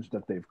damage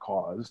that they've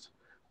caused.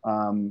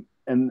 And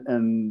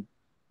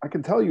I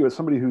can tell you, as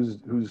somebody who's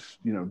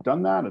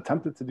done that,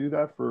 attempted to do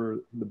that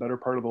for the better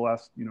part of the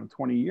last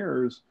 20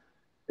 years,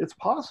 it's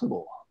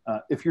possible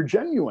if you're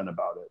genuine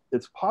about it.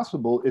 It's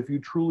possible if you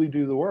truly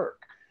do the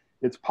work.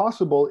 It's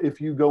possible if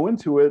you go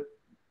into it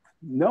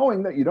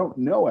knowing that you don't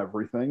know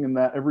everything, and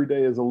that every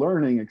day is a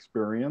learning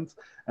experience,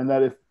 and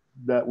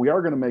that we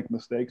are going to make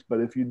mistakes, but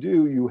if you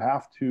do, you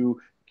have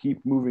to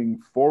keep moving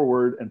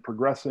forward and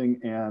progressing,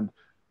 and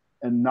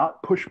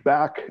not push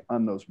back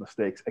on those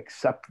mistakes,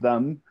 accept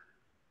them,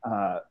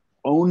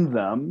 own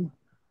them,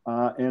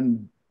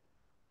 and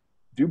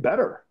do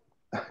better.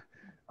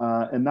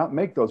 And not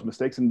make those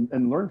mistakes,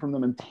 and learn from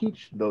them and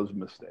teach those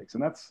mistakes.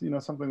 And that's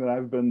something that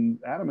I've been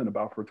adamant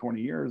about for 20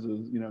 years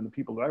is, the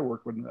people that I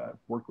work with, and I've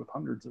worked with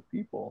hundreds of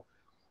people,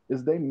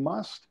 is they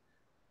must,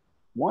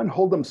 one,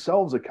 hold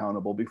themselves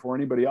accountable before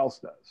anybody else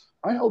does.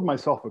 I held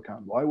myself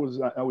accountable. I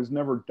was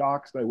never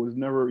doxxed. I was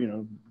never,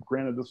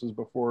 granted this was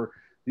before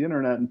the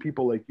internet and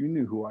people like you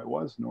knew who I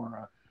was,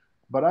 Nora,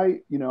 but I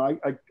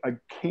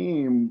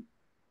came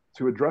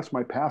to address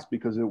my past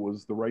because it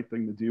was the right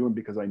thing to do, and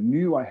because I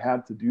knew I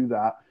had to do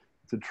that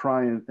to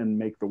try and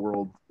make the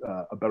world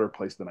a better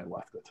place than I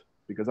left it,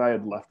 because I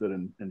had left it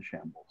in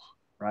shambles,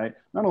 right?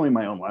 Not only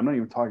my own life, I'm not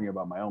even talking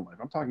about my own life,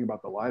 I'm talking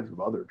about the lives of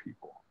other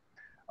people.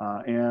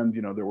 And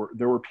there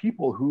were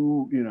people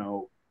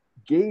who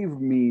gave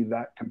me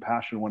that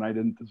compassion when I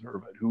didn't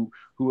deserve it, who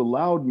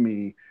allowed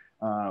me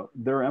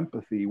their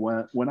empathy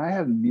when I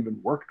hadn't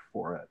even worked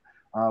for it.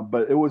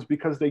 But it was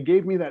because they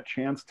gave me that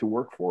chance to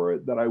work for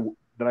it that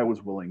I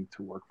was willing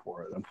to work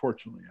for it.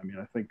 Unfortunately, I mean,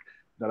 I think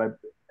that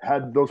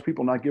had those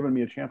people not given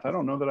me a chance, I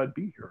don't know that I'd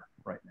be here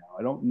right now.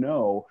 I don't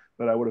know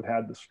that I would have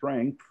had the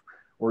strength,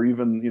 or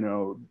even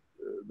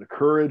the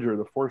courage or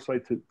the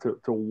foresight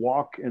to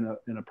walk in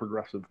a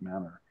progressive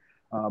manner.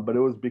 But it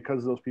was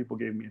because those people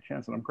gave me a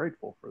chance, and I'm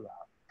grateful for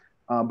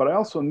that. But I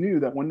also knew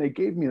that when they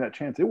gave me that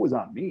chance, it was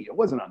on me. It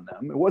wasn't on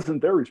them. It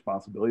wasn't their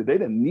responsibility. They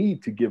didn't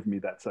need to give me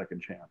that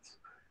second chance.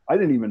 I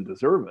didn't even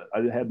deserve it. I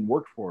hadn't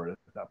worked for it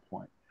at that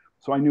point.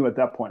 So I knew at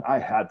that point I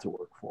had to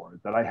work for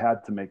it, that I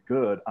had to make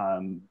good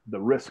on the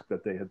risk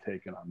that they had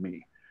taken on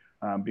me.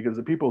 Because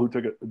the people who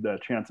took the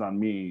chance on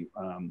me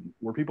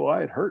were people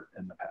I had hurt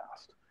in the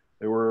past.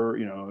 They were,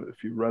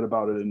 if you read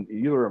about it in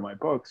either of my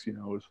books, it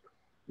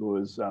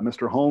was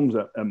Mr. Holmes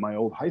at my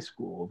old high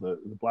school, the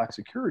black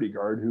security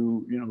guard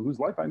whose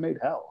life I made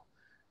hell,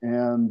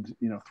 and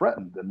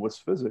threatened and was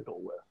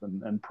physical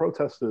with, and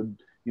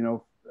protested,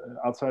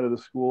 outside of the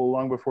school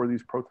long before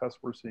these protests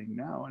we're seeing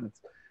now.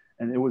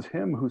 And it was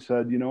him who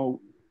said,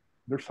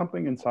 there's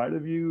something inside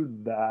of you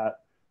that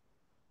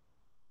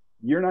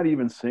you're not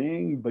even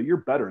seeing, but you're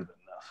better than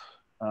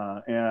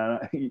this.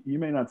 And you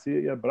may not see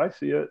it yet, but I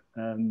see it.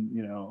 And,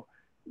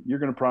 you're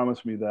going to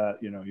promise me that,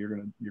 you're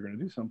going to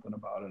do something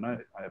about it. And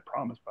I had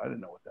promised, but I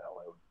didn't know what the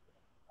hell I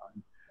would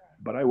do.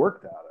 But I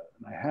worked at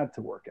it, and I had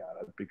to work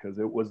at it because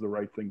it was the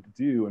right thing to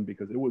do. And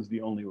because it was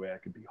the only way I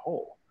could be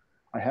whole.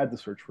 I had to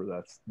search for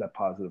that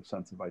positive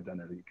sense of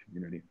identity,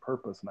 community, and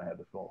purpose. And I had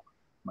to fill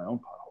my own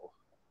potholes.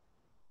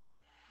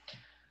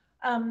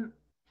 I'm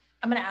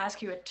going to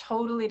ask you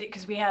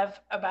because we have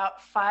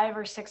about 5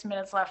 or 6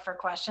 minutes left for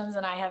questions,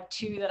 and I have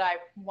 2 that I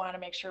want to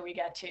make sure we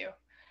get to. Of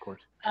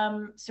course.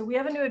 So we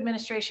have a new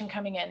administration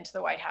coming into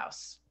the White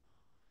House.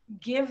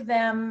 Give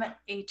them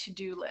a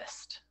to-do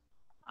list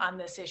on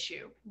this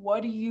issue.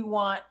 What do you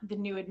want the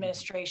new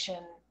administration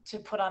to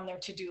put on their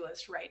to-do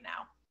list right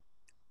now?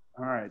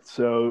 All right.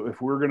 So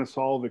if we're going to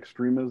solve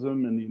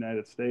extremism in the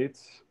United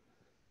States,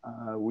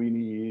 we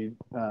need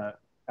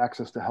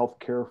access to health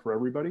care for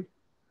everybody.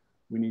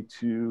 We need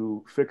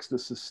to fix the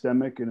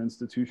systemic and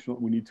institutional,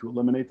 we need to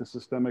eliminate the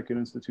systemic and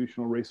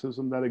institutional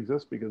racism that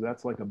exists, because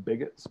that's like a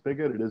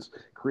spigot. It is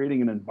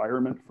creating an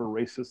environment for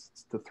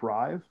racists to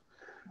thrive.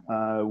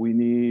 We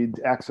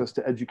need access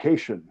to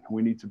education.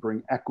 We need to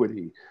bring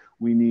equity.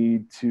 We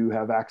need to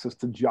have access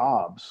to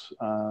jobs.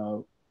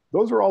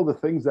 Those are all the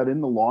things that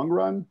in the long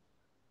run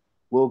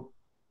will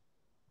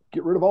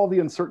get rid of all the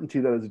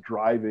uncertainty that is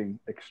driving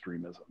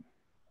extremism.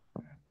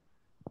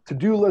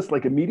 To-do list,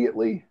 like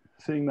immediately,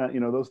 seeing that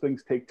those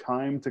things take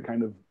time to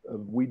kind of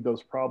weed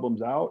those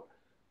problems out,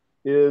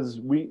 is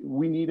we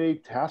need a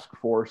task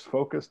force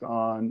focused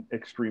on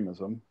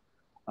extremism,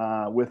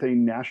 with a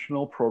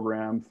national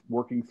program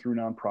working through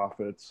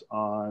nonprofits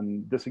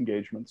on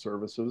disengagement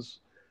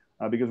services,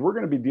 because we're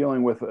going to be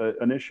dealing with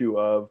an issue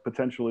of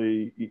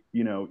potentially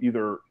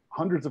either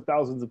hundreds of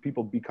thousands of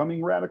people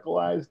becoming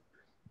radicalized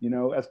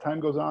as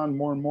time goes on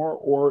more and more,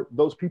 or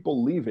those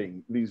people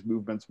leaving these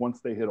movements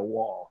once they hit a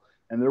wall.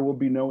 and there will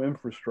be no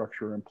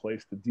infrastructure in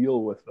place to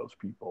deal with those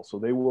people. So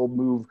they will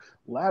move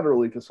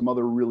laterally to some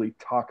other really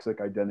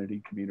toxic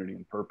identity, community,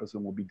 and purpose,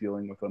 and we'll be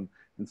dealing with them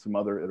in some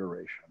other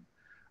iteration.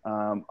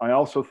 I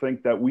also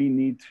think that we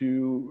need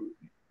to,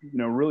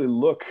 really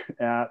look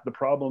at the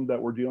problem that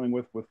we're dealing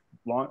with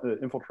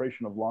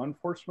infiltration of law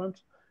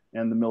enforcement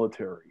and the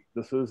military.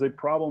 This is a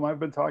problem I've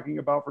been talking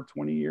about for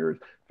 20 years.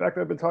 In fact,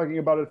 I've been talking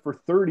about it for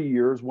 30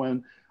 years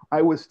when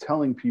I was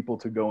telling people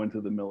to go into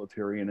the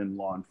military and in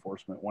law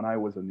enforcement when I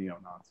was a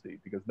neo-Nazi,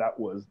 because that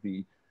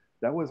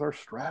was our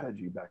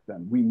strategy back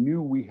then. We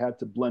knew we had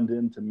to blend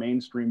into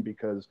mainstream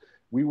because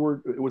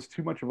it was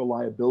too much of a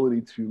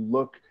liability to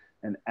look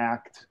and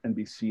act and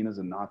be seen as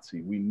a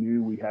Nazi. We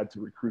knew we had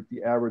to recruit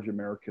the average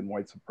American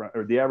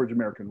the average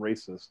American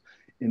racist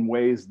in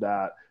ways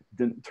that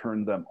didn't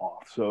turn them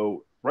off.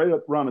 So right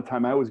around the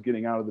time I was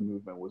getting out of the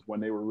movement was when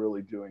they were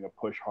really doing a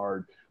push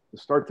hard to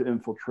start to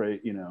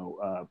infiltrate,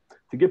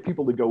 to get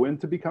people to go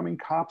into becoming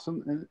cops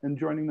and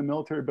joining the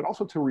military, but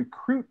also to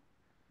recruit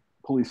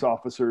police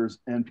officers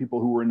and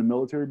people who were in the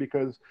military,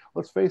 because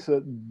let's face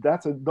it,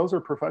 those are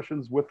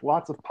professions with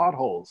lots of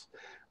potholes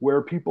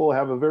where people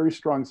have a very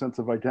strong sense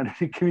of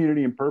identity,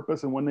 community, and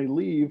purpose. And when they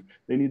leave,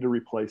 they need to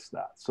replace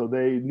that. So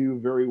they knew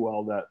very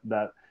well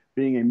that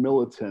being a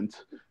militant,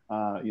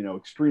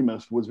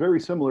 extremist was very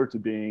similar to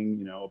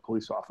being, a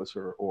police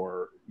officer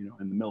or,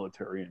 in the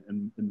military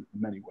in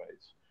many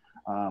ways.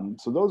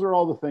 So those are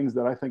all the things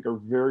that I think are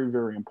very,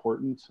 very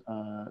important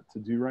to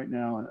do right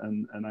now.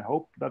 And I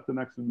hope that the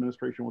next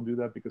administration will do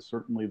that, because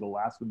certainly the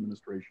last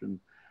administration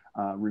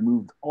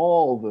removed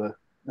all the,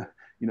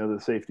 the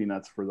safety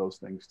nets for those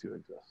things to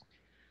exist.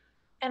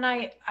 And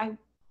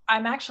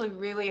I'm actually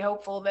really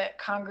hopeful that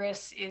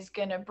Congress is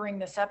going to bring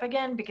this up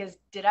again, because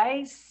did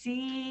I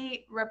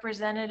see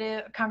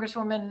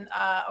Congresswoman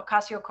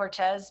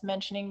Ocasio-Cortez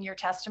mentioning your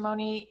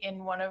testimony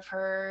in one of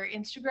her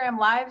Instagram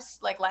lives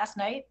like last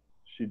night?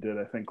 She did,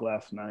 I think,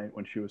 last night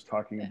when she was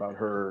talking about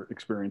her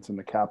experience in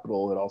the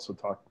Capitol. It also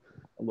talked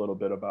a little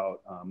bit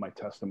about my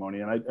testimony,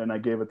 and I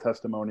gave a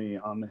testimony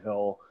on the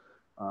Hill,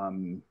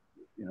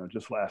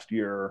 just last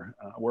year,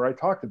 where I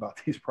talked about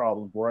these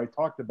problems, where I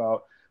talked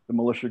about the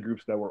militia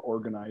groups that were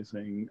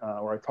organizing,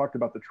 where I talked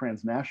about the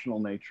transnational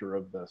nature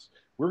of this.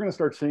 We're going to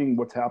start seeing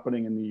what's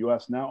happening in the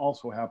U.S. now,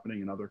 also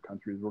happening in other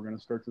countries. We're going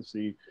to start to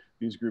see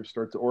these groups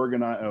start to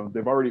organize.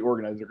 They've already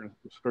organized. They're going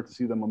to start to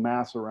see them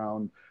amass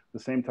around the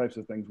same types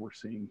of things we're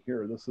seeing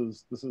here. This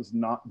is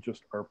not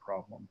just our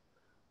problem.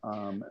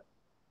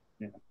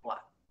 Well,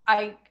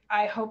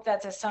 I hope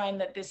that's a sign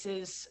that this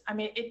is,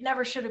 it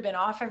never should have been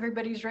off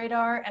everybody's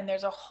radar. And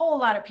there's a whole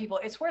lot of people.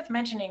 It's worth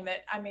mentioning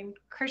that,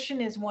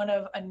 Christian is one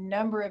of a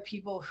number of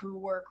people who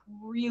work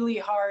really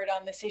hard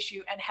on this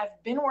issue and have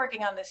been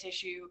working on this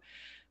issue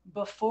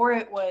before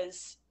it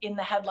was in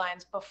the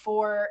headlines,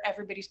 before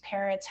everybody's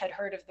parents had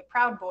heard of the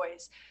Proud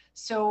Boys.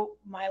 So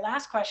my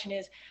last question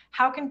is,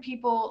 how can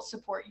people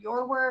support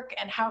your work,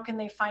 and how can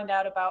they find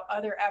out about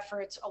other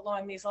efforts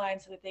along these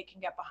lines so that they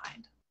can get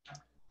behind?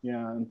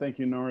 Yeah, and thank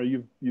you, Nora.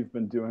 You've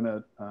been doing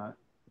it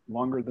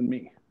longer than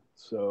me.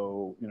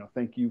 So,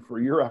 thank you for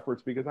your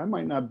efforts, because I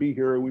might not be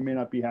here. We may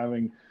not be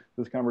having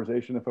this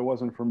conversation if it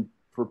wasn't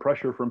for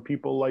pressure from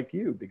people like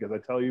you, because I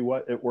tell you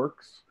what, it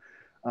works.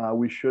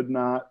 We should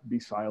not be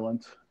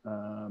silent,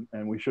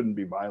 and we shouldn't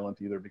be violent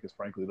either, because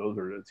frankly, those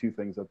are the two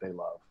things that they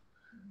love.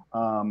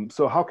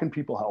 So how can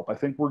people help? I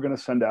think we're going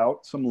to send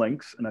out some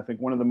links. And I think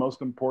one of the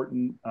most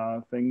important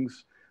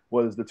things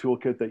was the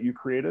toolkit that you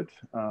created,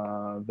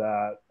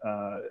 that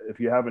if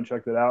you haven't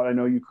checked it out, I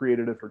know you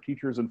created it for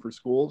teachers and for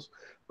schools,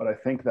 but I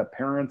think that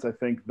parents, I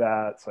think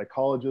that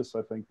psychologists,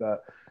 I think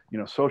that,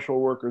 social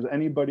workers,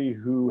 anybody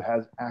who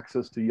has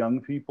access to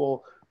young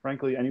people,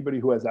 frankly, anybody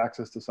who has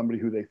access to somebody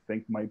who they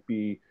think might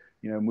be,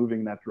 moving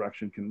in that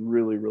direction can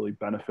really, really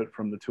benefit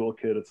from the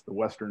toolkit. It's the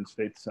Western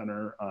States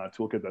Center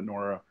toolkit that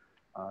Nora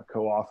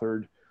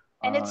co-authored.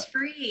 And it's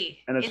free.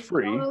 And it's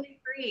free. Totally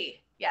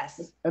free.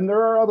 Yes. And there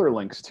are other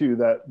links too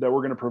that we're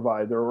going to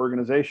provide. There are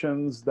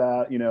organizations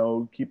that,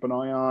 keep an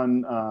eye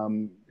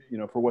on,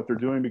 for what they're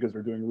doing, because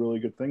they're doing really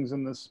good things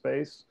in this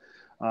space.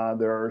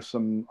 There are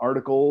some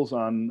articles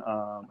on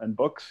and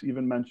books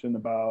even mentioned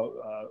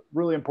about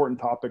really important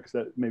topics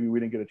that maybe we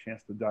didn't get a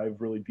chance to dive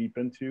really deep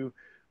into,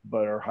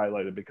 but are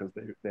highlighted because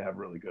they have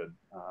really good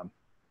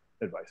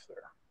advice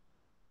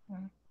there.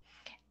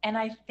 And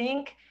I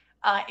think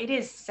it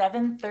is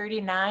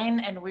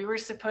 7:39, and we were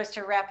supposed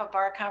to wrap up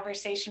our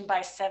conversation by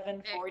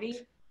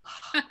 7:40.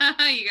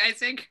 You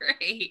guys are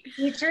great.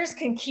 Teachers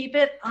can keep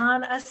it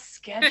on a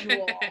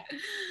schedule.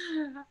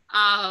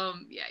 Yeah,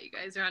 you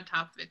guys are on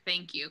top of it.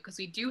 Thank you, because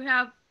we do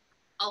have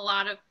a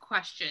lot of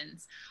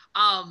questions.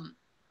 And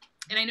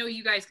I know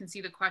you guys can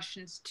see the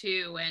questions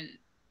too, and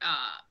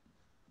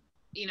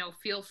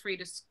feel free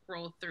to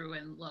scroll through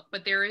and look.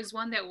 But there is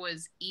one that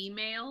was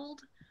emailed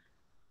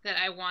that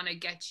I want to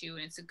get to, and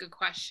it's a good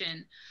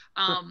question.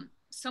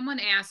 Someone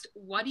asked,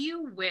 what do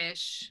you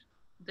wish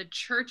the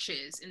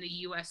churches in the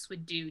U.S.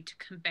 would do to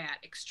combat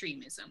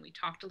extremism? We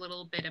talked a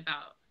little bit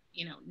about,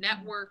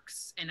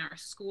 networks in our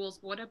schools.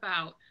 What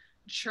about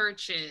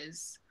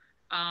churches.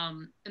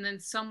 And then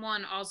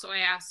someone also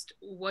asked,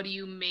 what do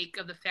you make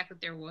of the fact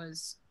that there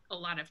was a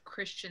lot of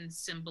Christian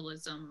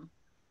symbolism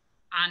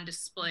on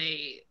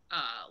display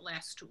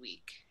last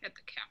week at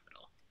the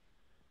Capitol?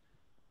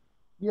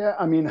 Yeah,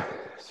 I mean,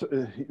 so,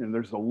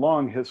 there's a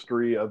long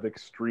history of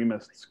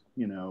extremists,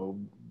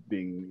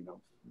 being,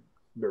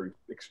 very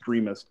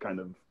extremist kind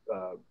of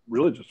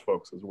religious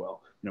folks as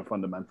well,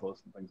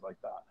 fundamentalists and things like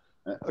that,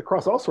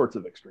 across all sorts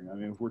of extreme. I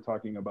mean, if we're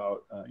talking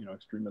about,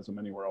 extremism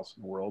anywhere else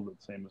in the world, the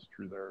same is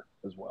true there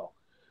as well.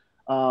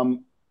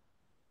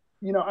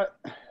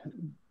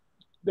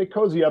 They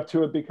cozy up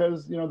to it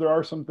because, there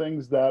are some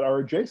things that are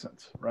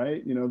adjacent,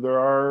 right? There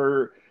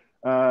are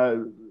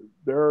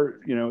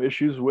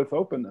issues with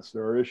openness.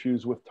 There are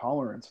issues with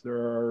tolerance. There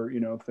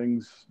are,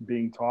 things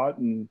being taught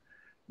and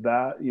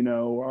that,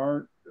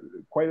 aren't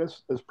quite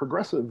as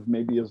progressive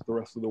maybe as the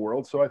rest of the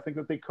world. So I think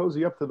that they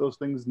cozy up to those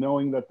things,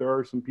 knowing that there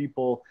are some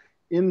people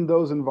in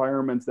those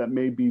environments that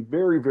may be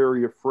very,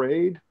 very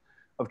afraid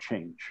of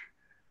change.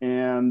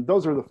 And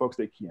those are the folks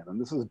they key in.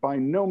 And this is by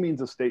no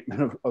means a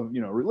statement of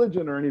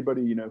religion or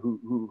anybody,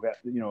 who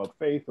of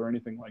faith or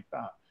anything like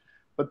that.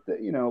 But,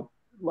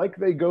 like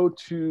they go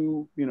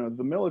to,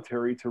 the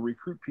military to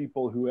recruit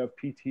people who have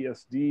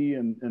PTSD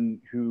and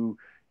who,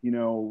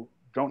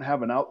 don't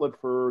have an outlet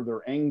for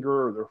their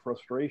anger or their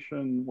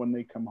frustration when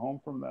they come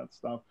home from that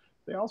stuff.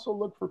 They also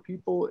look for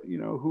people,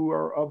 who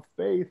are of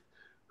faith,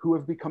 who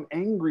have become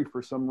angry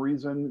for some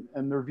reason,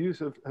 and their views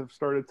have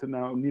started to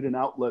now need an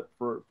outlet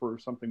for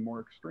something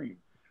more extreme.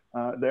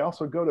 They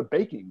also go to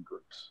baking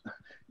groups.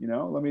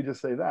 Let me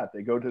just say that.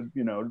 They go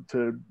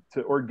to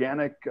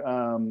organic,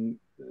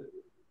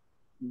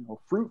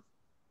 fruit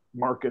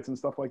markets and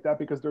stuff like that,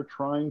 because they're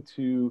trying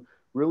to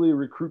really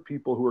recruit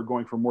people who are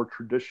going for more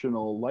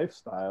traditional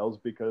lifestyles,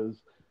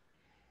 because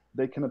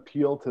they can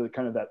appeal to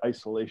kind of that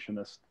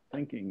isolationist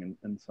thinking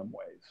in some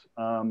ways.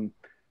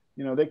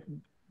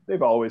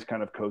 They've always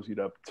kind of cozied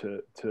up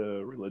to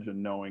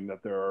religion, knowing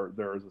that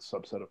there is a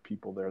subset of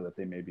people there that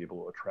they may be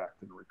able to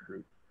attract and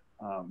recruit.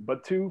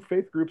 But to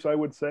faith groups, I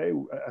would say,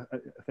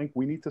 I think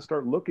we need to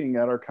start looking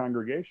at our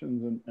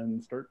congregations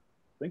and start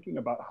thinking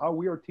about how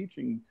we are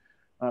teaching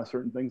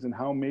certain things, and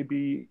how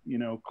maybe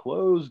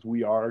closed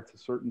we are to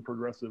certain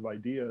progressive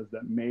ideas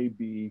that may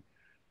be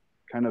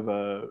kind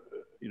of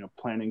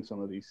planting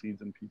some of these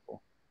seeds in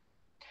people.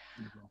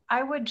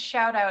 I would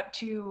shout out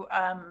to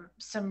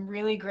some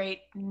really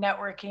great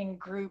networking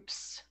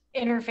groups,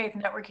 interfaith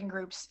networking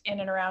groups in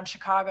and around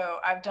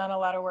Chicago. I've done a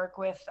lot of work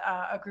with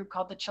a group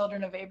called the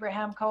Children of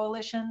Abraham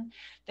Coalition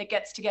that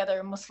gets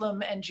together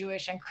Muslim and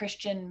Jewish and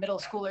Christian middle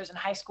schoolers and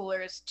high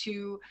schoolers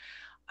to,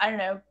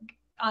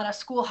 on a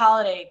school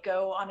holiday,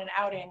 go on an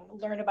outing,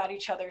 learn about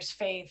each other's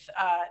faith,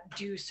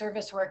 do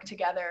service work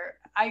together.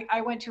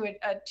 I went to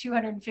a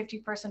 250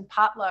 person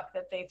potluck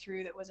that they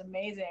threw that was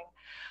amazing.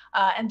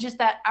 And just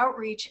that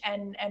outreach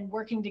and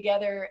working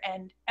together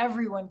and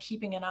everyone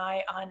keeping an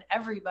eye on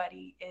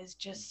everybody is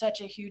just such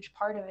a huge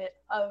part of it,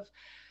 of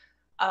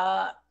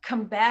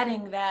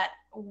combating that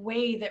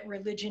way that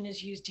religion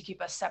is used to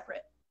keep us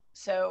separate.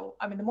 So,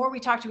 the more we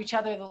talk to each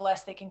other, the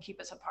less they can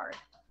keep us apart.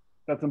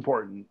 That's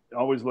important.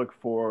 Always look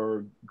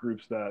for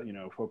groups that,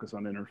 focus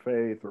on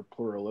interfaith or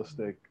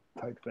pluralistic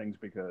type things,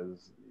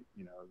 because,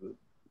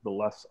 the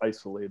less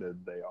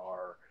isolated they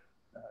are,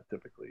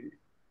 typically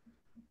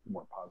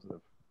more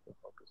positive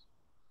focus.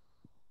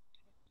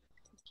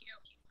 Thank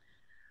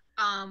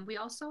you. We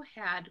also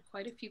had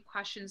quite a few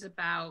questions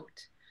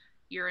about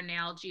your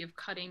analogy of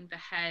cutting the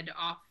head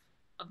off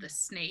of the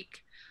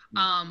snake.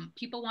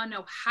 People want to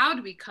know, how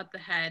do we cut the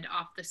head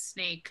off the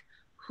snake?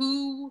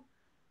 Who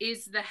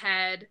is the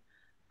head?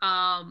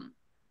 And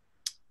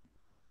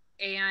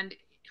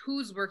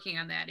who's working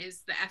on that?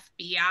 Is the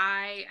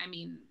FBI?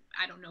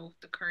 I don't know if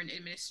the current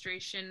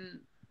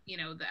administration,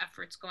 the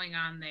efforts going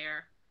on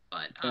there,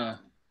 but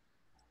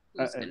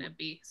who's going to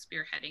be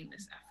spearheading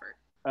this effort?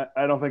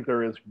 I don't think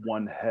there is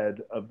one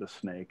head of the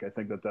snake. I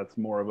think that that's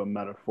more of a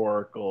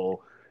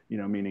metaphorical,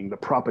 meaning the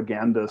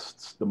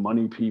propagandists, the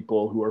money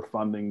people who are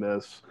funding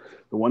this,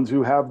 the ones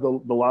who have the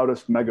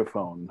loudest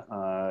megaphone.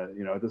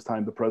 At this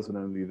time, the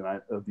president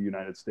of the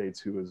United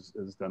States, who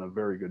has done a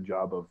very good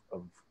job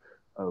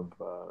of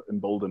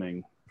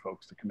emboldening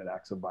folks to commit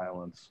acts of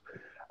violence.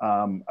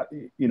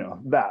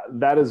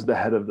 That is the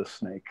head of the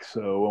snake.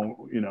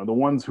 So, the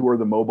ones who are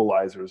the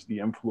mobilizers, the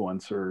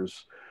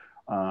influencers,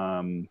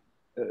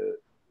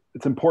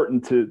 it's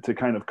important to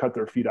kind of cut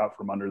their feet out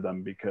from under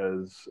them,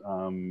 because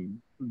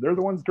they're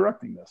the ones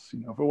directing this.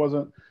 If it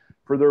wasn't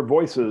for their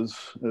voices,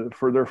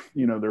 for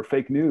their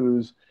fake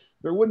news,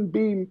 there wouldn't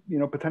be,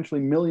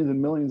 potentially millions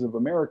and millions of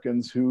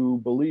Americans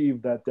who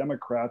believe that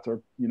Democrats are,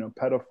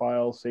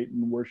 pedophile,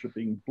 Satan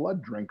worshiping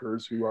blood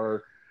drinkers who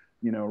are,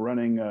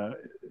 running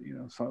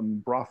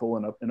some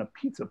brothel in a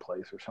pizza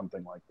place or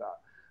something like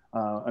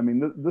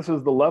that. This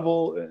is the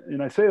level,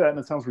 and I say that and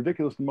it sounds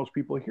ridiculous to most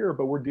people here,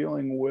 but we're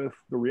dealing with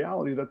the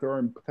reality that there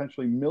are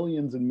potentially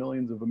millions and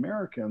millions of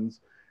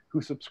Americans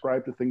who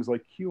subscribe to things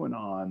like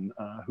QAnon,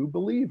 who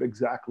believe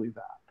exactly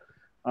that.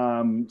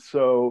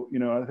 So,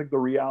 I think the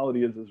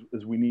reality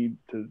is we need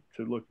to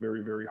look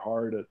very, very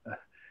hard at,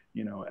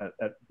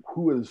 at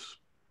who is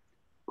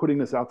putting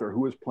this out there,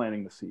 who is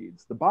planting the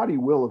seeds. The body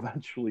will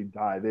eventually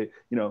die.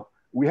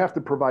 We have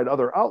to provide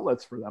other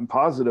outlets for them,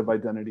 positive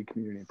identity,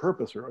 community, and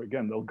purpose, or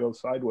again, they'll go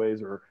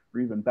sideways or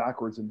even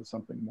backwards into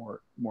something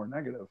more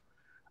negative.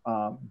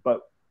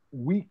 But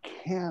we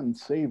can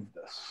save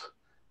this,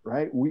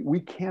 right? We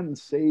can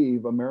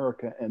save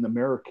America and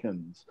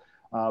Americans.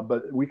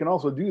 But we can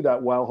also do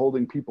that while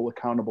holding people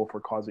accountable for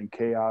causing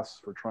chaos,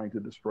 for trying to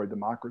destroy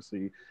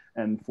democracy,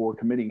 and for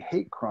committing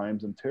hate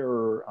crimes and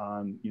terror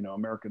on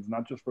Americans,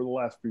 not just for the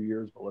last few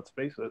years, but let's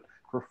face it,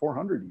 for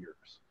 400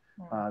 years.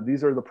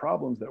 These are the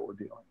problems that we're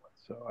dealing with.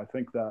 So I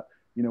think that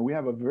we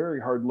have a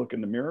very hard look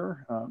in the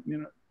mirror.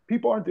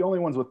 People aren't the only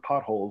ones with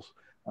potholes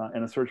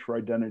and a search for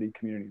identity,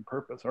 community, and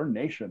purpose. Our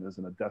nation is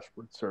in a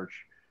desperate search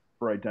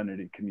for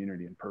identity,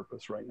 community, and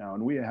purpose right now,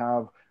 and we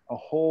have a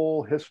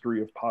whole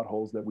history of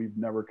potholes that we've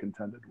never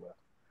contended with.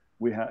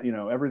 We have,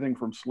 everything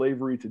from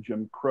slavery to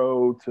Jim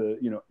Crow to,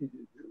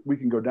 we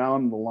can go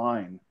down the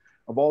line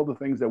of all the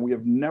things that we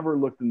have never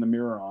looked in the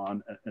mirror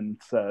on and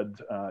said,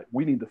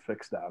 we need to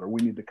fix that, or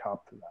we need to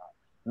cop to that.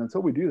 And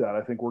until we do that,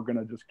 I think we're going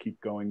to just keep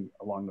going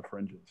along the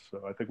fringes.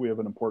 So I think we have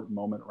an important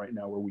moment right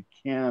now where we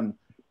can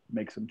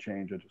make some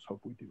change. I just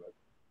hope we do it.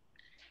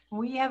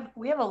 We have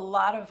a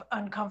lot of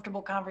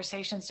uncomfortable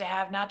conversations to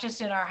have, not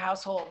just in our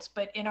households,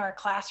 but in our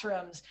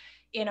classrooms,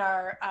 in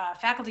our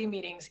faculty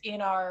meetings, in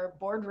our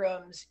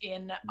boardrooms,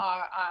 in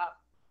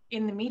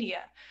the media.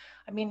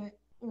 I mean,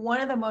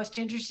 one of the most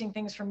interesting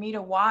things for me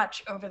to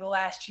watch over the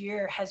last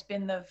year has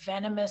been the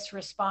venomous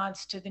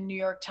response to the New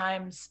York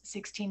Times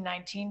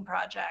 1619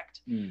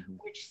 Project,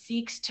 which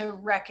seeks to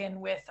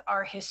reckon with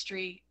our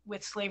history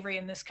with slavery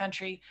in this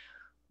country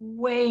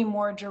way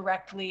more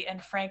directly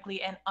and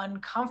frankly and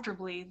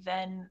uncomfortably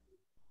than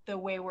the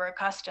way we're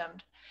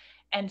accustomed.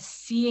 And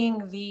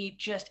seeing the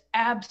just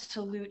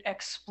absolute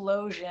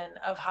explosion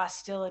of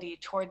hostility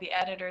toward the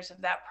editors of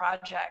that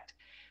project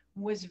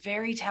was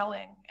very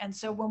telling. And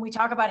so when we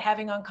talk about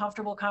having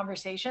uncomfortable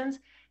conversations,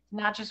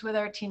 not just with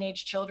our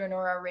teenage children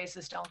or our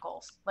racist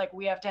uncles, like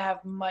we have to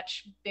have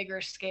much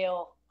bigger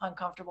scale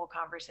uncomfortable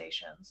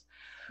conversations.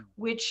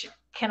 Which,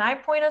 can I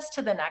point us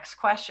to the next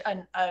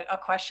question, a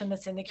question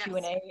that's in the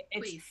Q&A?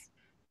 Please.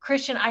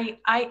 Christian,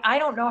 I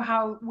don't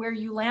know where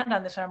you land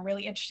on this, and I'm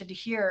really interested to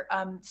hear.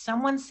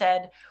 Someone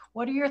said,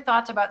 what are your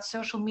thoughts about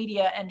social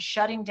media and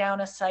shutting down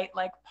a site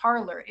like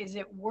Parler? Is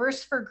it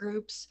worse for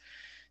groups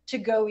to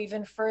go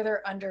even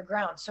further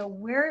underground? So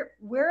where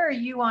are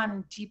you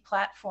on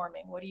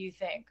deplatforming? What do you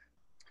think?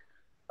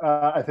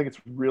 I think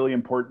it's really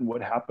important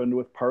what happened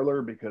with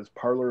Parler, because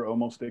Parler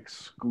almost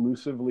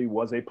exclusively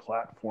was a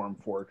platform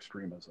for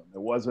extremism.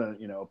 It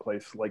wasn't, a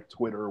place like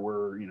Twitter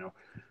where,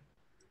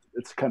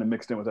 it's kind of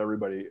mixed in with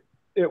everybody.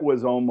 It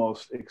was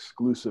almost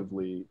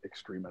exclusively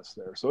extremists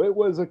there. So it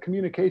was a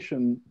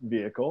communication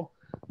vehicle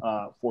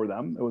for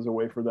them. It was a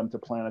way for them to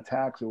plan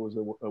attacks. It was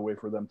a way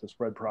for them to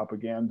spread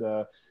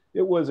propaganda.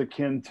 It was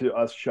akin to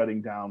us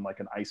shutting down like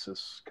an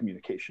ISIS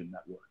communication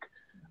network.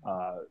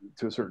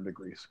 To a certain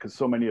degree, because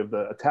so many of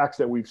the attacks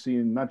that we've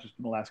seen, not just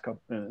in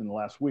the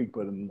last week,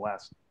 but in the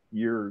last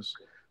years,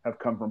 have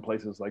come from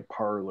places like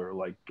Parler,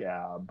 like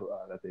Gab,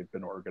 that they've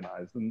been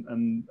organized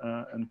and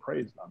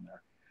praised on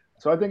there.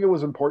 So I think it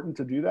was important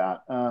to do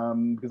that,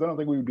 because I don't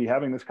think we would be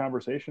having this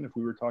conversation if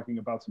we were talking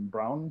about some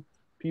brown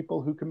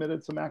people who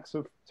committed some acts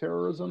of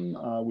terrorism.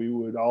 We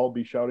would all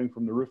be shouting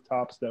from the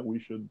rooftops that we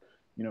should,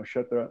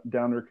 shut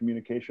down their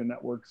communication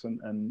networks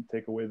and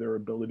take away their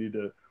ability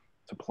to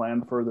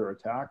plan further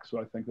attacks. So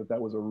I think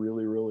that was a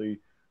really, really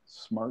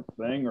smart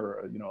thing, or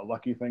a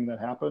lucky thing that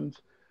happened.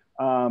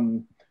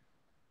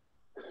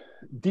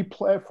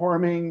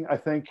 Deplatforming, I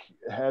think,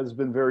 has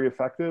been very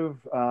effective,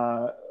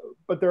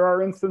 but there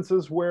are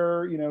instances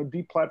where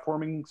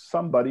deplatforming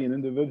somebody, an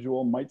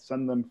individual, might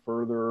send them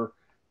further,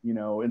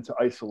 into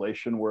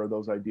isolation, where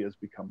those ideas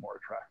become more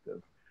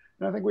attractive.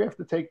 And I think we have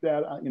to take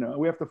that,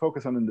 we have to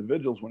focus on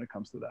individuals when it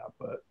comes to that.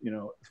 But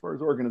as far as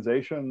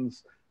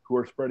organizations who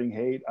are spreading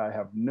hate, I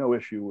have no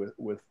issue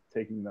with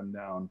taking them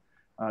down.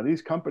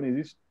 These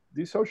companies,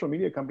 these social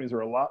media companies,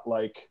 are a lot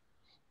like,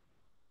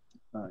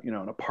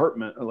 an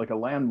apartment, like a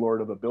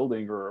landlord of a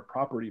building or a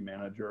property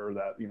manager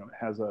that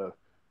has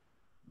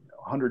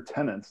 100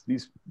 tenants.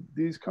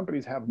 These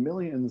companies have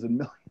millions and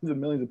millions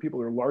and millions of people.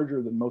 They're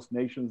larger than most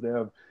nations. They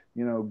have,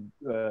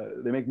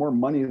 they make more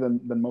money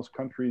than most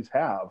countries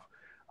have.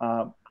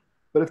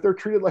 But if they're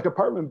treated like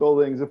apartment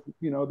buildings, if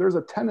there's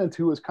a tenant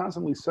who is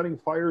constantly setting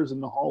fires in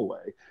the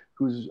hallway,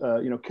 who's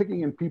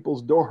kicking in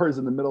people's doors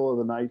in the middle of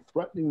the night,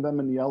 threatening them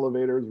in the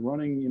elevators,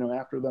 running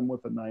after them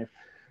with a knife,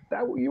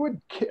 that you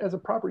would, as a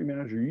property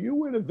manager, you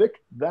would evict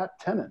that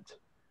tenant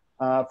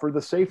for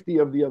the safety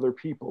of the other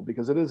people,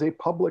 because it is a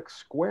public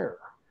square.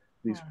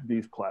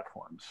 These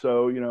platforms.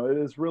 So it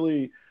is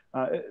really.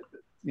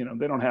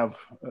 They don't have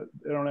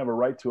a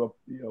right to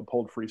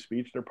uphold free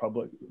speech.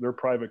 They're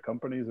private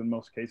companies in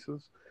most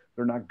cases.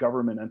 They're not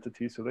government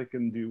entities, so they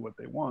can do what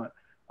they want.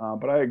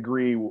 But I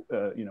agree,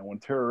 when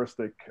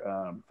terroristic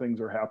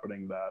things are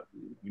happening, that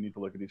we need to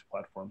look at these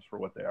platforms for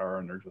what they are,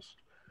 and they're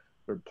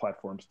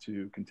platforms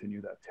to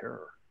continue that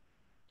terror.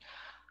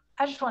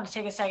 I just want to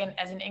take a second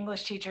as an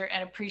English teacher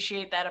and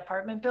appreciate that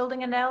apartment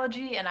building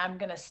analogy, and I'm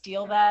going to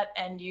steal that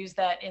and use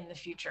that in the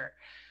future.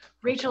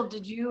 Rachel,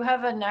 did you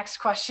have a next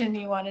question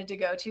you wanted to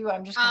go to?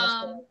 I'm just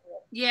kind of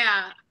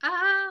yeah.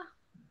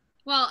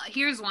 Well,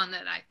 here's one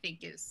that I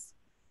think is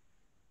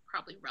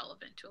probably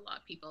relevant to a lot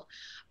of people.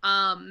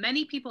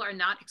 Many people are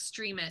not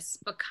extremists,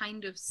 but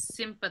kind of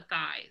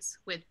sympathize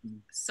with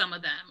some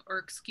of them, or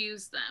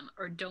excuse them,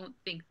 or don't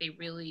think they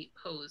really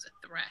pose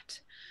a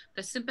threat.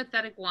 The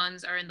sympathetic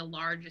ones are in the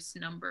largest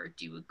number.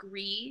 Do you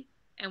agree?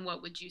 And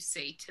what would you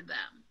say to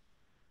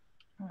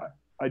them?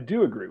 I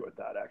do agree with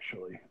that,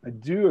 actually. I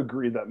do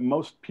agree that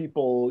most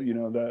people,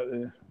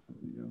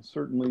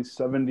 certainly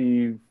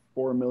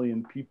 74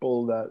 million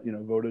people that,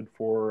 voted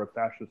for a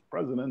fascist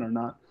president are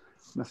not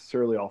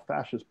necessarily all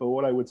fascist. But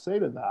what I would say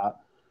to that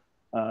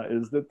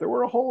is that there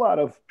were a whole lot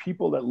of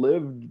people that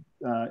lived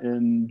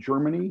in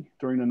Germany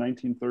during the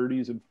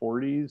 1930s and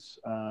 40s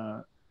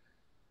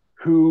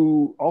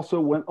who also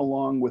went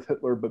along with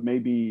Hitler, but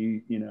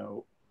maybe,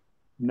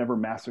 never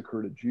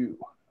massacred a Jew.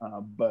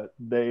 But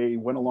they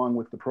went along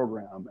with the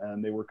program,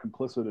 and they were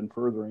complicit in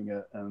furthering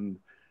it, and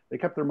they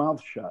kept their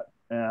mouths shut,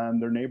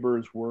 and their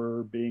neighbors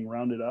were being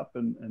rounded up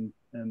and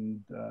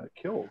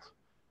killed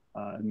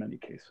in many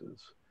cases.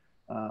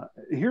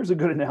 Here's a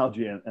good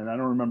analogy, and I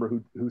don't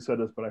remember who said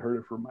this, but I heard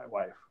it from my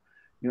wife.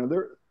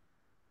 They're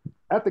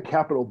at the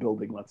Capitol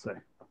building, let's say.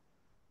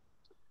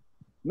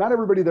 Not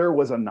everybody there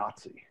was a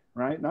Nazi,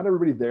 right? Not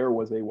everybody there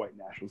was a white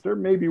nationalist. There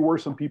maybe were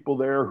some people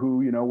there who,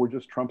 were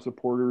just Trump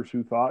supporters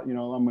who thought,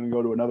 I'm going to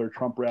go to another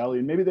Trump rally.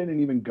 And maybe they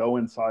didn't even go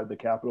inside the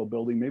Capitol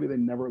building. Maybe they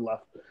never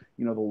left,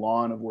 the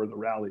lawn of where the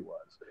rally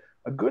was.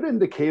 A good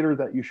indicator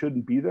that you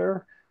shouldn't be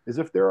there is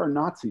if there are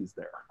Nazis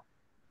there.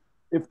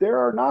 If there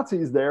are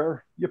Nazis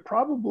there, you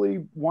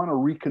probably want to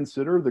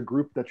reconsider the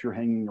group that you're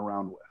hanging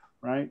around with,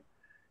 right?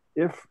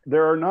 If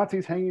there are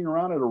Nazis hanging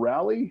around at a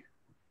rally,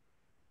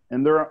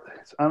 and they're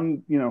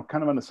on,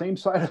 kind of on the same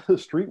side of the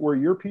street where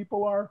your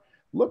people are,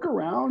 look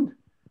around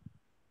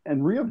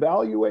and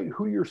reevaluate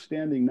who you're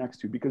standing next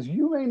to, because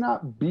you may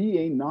not be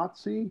a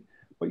Nazi,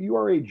 but you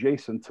are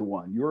adjacent to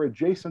one. You're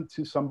adjacent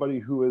to somebody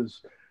who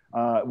is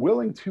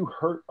willing to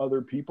hurt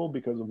other people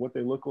because of what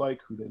they look like,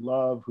 who they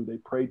love, who they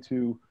pray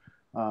to.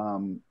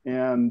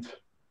 And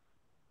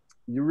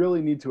you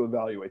really need to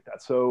evaluate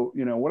that. So,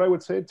 what I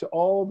would say to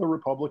all the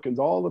Republicans,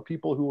 all the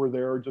people who were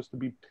there just to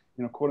be,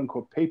 quote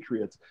unquote,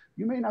 patriots,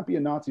 you may not be a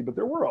Nazi, but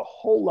there were a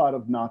whole lot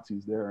of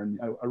Nazis there. And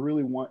I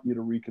really want you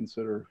to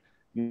reconsider,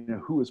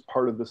 who is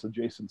part of this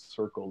adjacent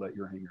circle that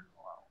you're hanging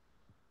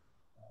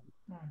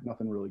around.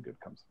 Nothing really good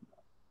comes from that.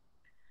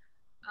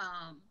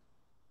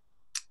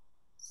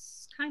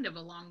 Kind of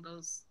along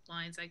those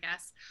lines, I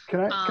guess.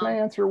 Can I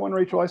answer one,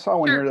 Rachel? I saw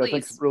one sure, here that please. I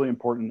think is really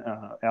important.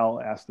 Al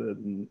asked it,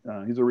 and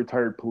he's a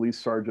retired police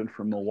sergeant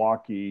from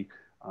Milwaukee.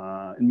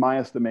 In my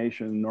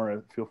estimation,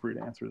 Nora, feel free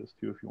to answer this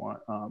too if you want.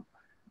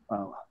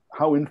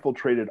 How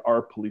infiltrated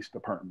are police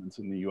departments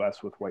in the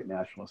U.S. with white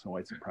nationalists and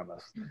white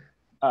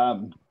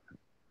supremacists?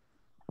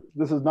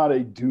 This is not a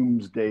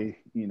doomsday,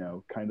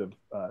 kind of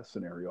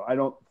scenario. I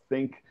don't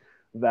think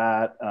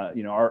that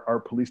our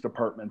police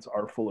departments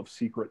are full of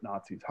secret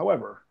Nazis.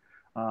 However,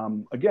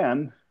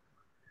 again,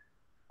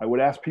 I would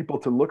ask people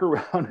to look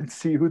around and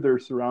see who they're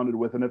surrounded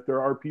with. And if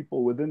there are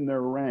people within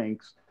their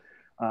ranks,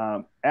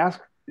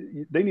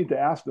 they need to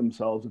ask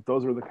themselves if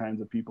those are the kinds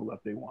of people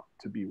that they want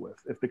to be with,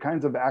 if the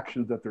kinds of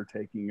actions that they're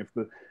taking, if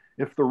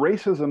the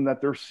racism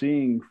that they're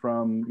seeing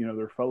from,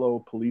 their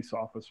fellow police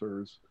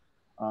officers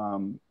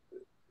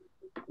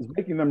is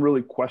making them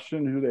really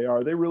question who they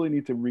are. They really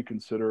need to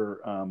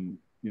reconsider,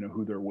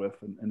 who they're with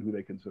and who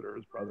they consider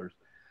as brothers.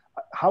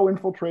 How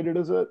infiltrated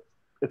is it?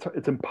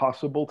 It's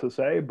impossible to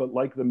say, but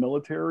like the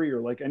military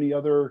or like any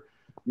other,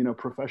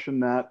 profession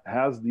that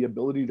has the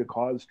ability to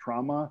cause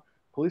trauma,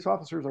 police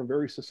officers are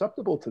very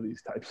susceptible to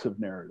these types of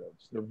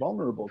narratives. They're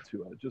vulnerable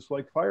to it, just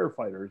like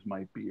firefighters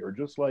might be, or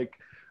just like,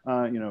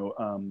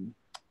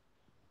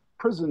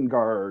 prison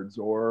guards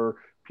or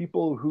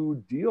people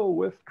who deal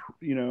with,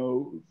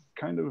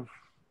 kind of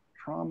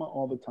trauma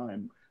all the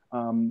time.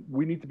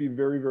 We need to be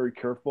very, very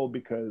careful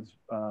because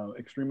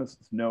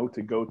extremists know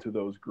to go to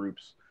those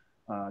groups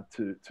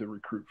to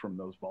recruit from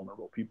those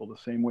vulnerable people, the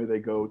same way they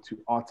go to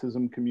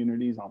autism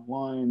communities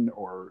online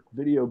or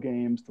video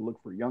games to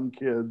look for young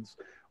kids.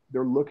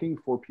 They're looking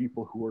for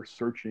people who are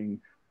searching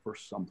for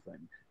something,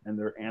 and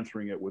they're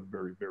answering it with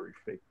very, very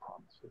fake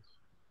promises.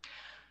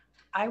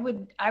 I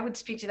would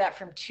speak to that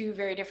from two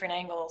very different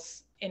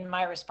angles in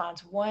my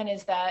response. One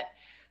is that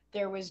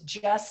there was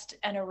just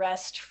an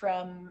arrest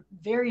from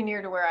very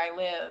near to where I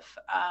live,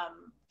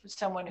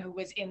 someone who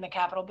was in the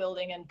Capitol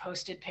building and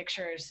posted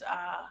pictures,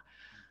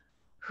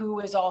 who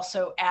was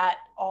also at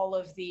all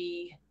of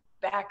the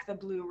Back the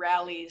Blue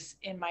rallies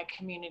in my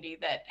community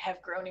that have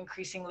grown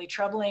increasingly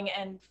troubling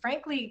and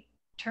frankly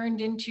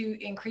turned into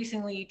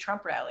increasingly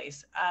Trump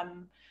rallies.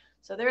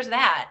 So there's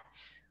that.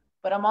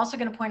 But I'm also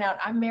going to point out,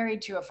 I'm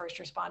married to a first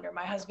responder.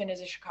 My husband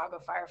is a Chicago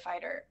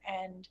firefighter,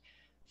 and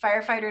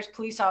firefighters,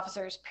 police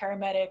officers,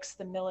 paramedics,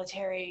 the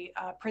military,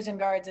 prison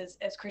guards,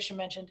 as Christian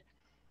mentioned,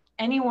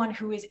 anyone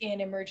who is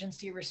in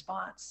emergency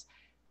response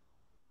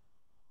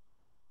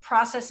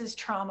processes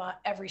trauma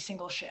every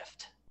single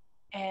shift.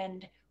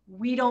 And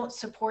we don't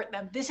support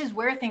them. This is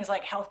where things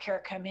like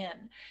healthcare come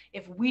in.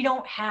 If we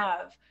don't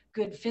have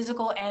good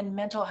physical and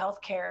mental health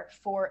care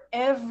for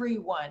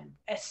everyone,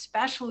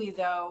 especially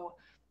though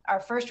our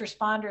first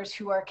responders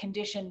who are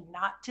conditioned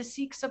not to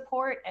seek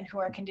support and who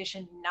are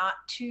conditioned not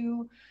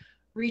to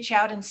reach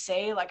out and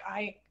say, like,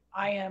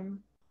 I'm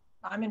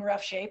in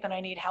rough shape and I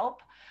need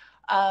help,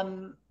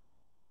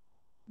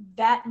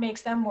 that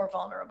makes them more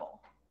vulnerable.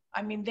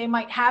 I mean, they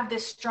might have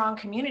this strong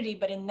community,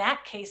 but in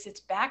that case,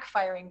 it's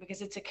backfiring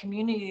because it's a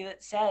community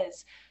that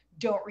says,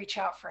 don't reach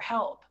out for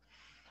help.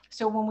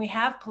 So when we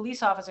have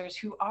police officers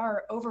who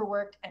are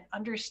overworked and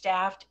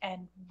understaffed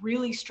and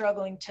really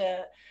struggling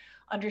to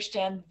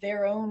understand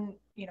their own,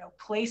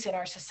 place in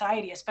our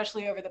society,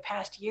 especially over the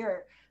past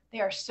year,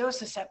 they are so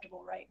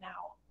susceptible right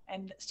now.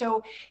 And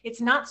so it's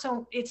not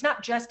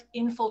just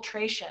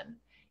infiltration,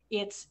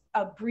 it's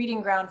a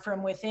breeding ground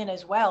from within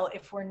as well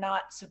if we're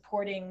not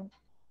supporting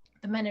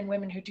the men and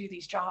women who do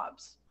these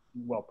jobs.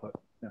 Well put.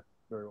 Yeah,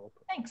 very well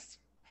put. Thanks.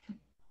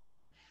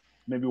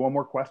 Maybe one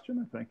more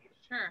question, I think.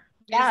 Sure.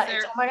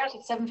 Yeah, oh my gosh,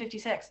 it's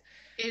 7:56.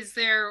 Is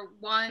there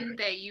one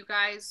that you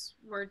guys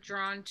were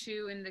drawn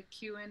to in the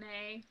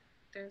Q&A?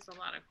 There's a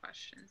lot of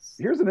questions.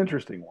 Here's an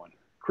interesting one.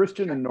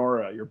 Christian and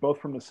Nora, you're both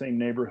from the same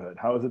neighborhood.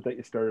 How is it that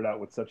you started out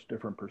with such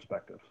different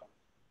perspectives?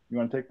 You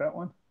want to take that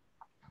one?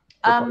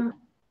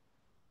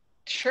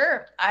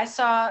 Sure. I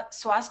saw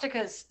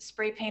swastikas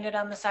spray painted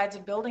on the sides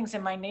of buildings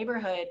in my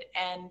neighborhood,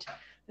 and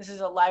this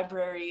is a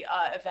library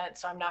event,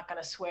 so I'm not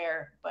going to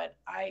swear, but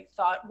I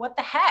thought, what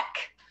the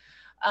heck?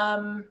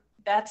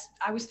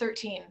 I was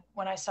 13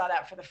 when I saw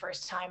that for the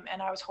first time,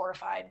 and I was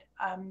horrified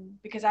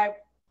because I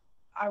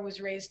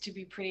was raised to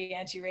be pretty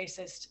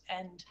anti-racist,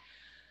 and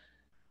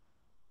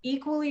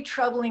equally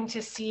troubling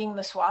to seeing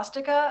the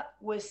swastika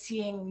was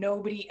seeing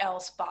nobody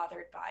else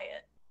bothered by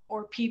it,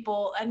 or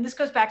people, and this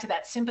goes back to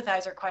that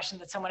sympathizer question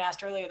that someone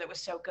asked earlier that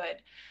was so good.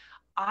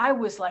 I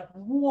was like,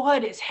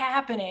 what is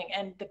happening?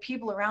 And the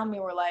people around me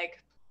were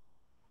like,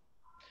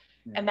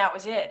 and that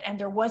was it. And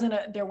there wasn't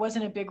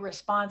a big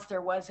response.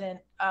 There wasn't,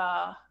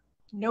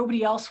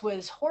 nobody else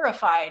was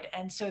horrified.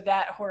 And so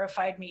that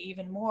horrified me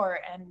even more.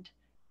 And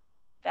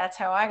that's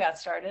how I got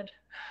started.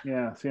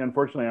 Yeah. See,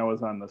 unfortunately, I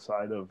was on the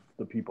side of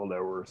the people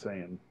that were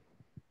saying,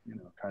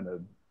 kind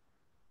of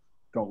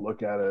don't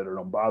look at it or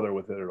don't bother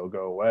with it, it'll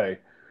go away.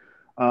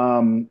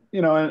 And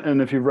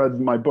if you've read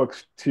my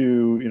books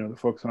too, the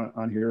folks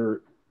on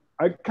here,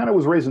 I kind of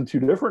was raised in two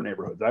different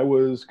neighborhoods. I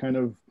was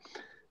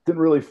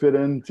didn't really fit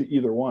into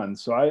either one.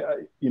 So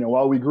I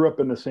while we grew up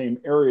in the same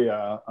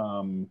area,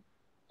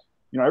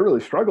 I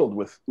really struggled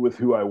with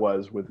who I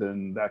was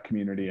within that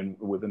community and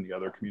within the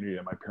other community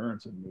that my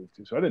parents had moved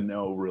to. So I didn't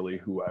know really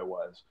who I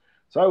was.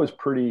 So I was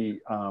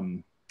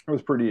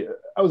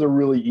a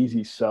really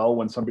easy sell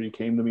when somebody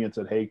came to me and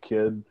said, hey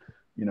kid,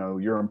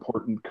 you're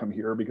important, come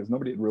here, because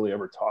nobody had really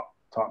ever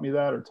taught me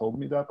that or told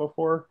me that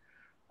before.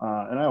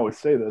 And I always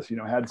say this,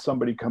 had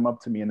somebody come up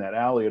to me in that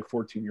alley at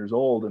 14 years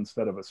old,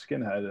 instead of a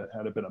skinhead,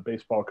 had it been a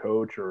baseball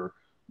coach or,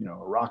 a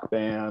rock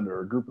band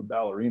or a group of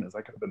ballerinas,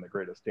 I could have been the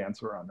greatest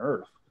dancer on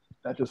earth.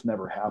 That just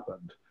never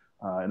happened.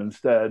 And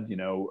instead,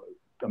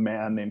 a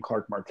man named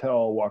Clark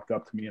Martell walked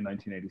up to me in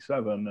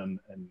 1987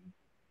 and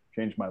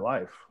changed my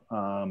life.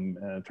 And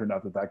it turned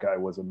out that guy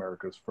was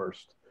America's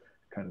first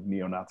kind of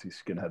neo-Nazi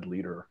skinhead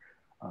leader.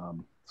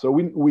 So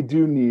we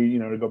do need,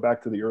 to go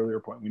back to the earlier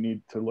point, we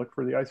need to look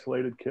for the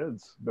isolated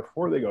kids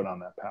before they go down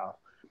that path.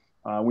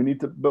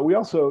 But we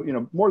also,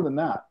 more than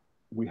that,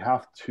 we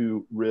have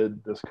to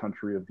rid this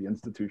country of the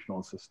institutional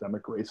and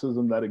systemic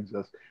racism that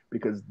exists,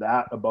 because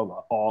that above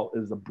all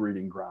is the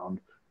breeding ground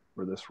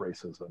for this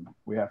racism.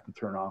 We have to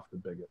turn off the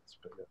bigot's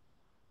spigot.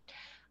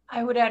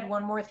 I would add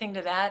one more thing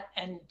to that,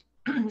 and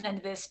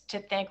this to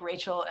thank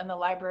Rachel and the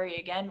library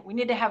again. We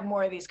need to have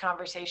more of these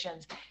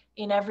conversations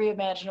in every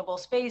imaginable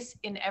space,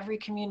 in every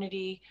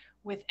community,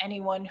 with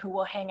anyone who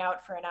will hang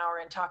out for an hour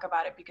and talk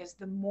about it, because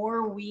the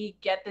more we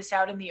get this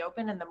out in the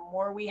open and the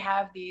more we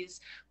have these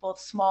both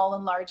small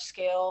and large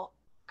scale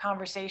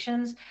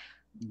conversations,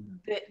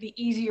 the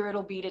easier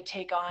it'll be to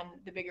take on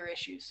the bigger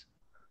issues.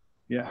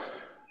 Yeah.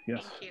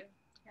 Yes. Thank you.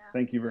 Yeah.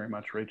 Thank you very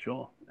much,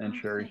 Rachel and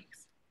Sherry.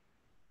 Thanks.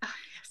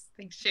 Yes,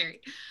 thanks,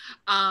 Sherry.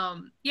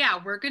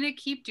 We're going to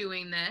keep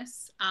doing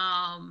this.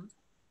 And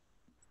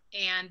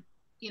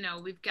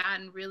we've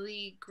gotten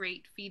really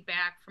great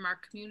feedback from our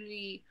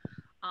community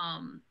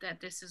that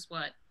this is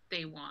what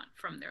they want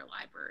from their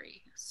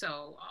library.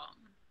 So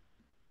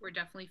we're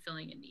definitely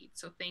feeling a need.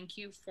 So thank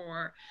you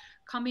for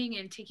coming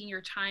and taking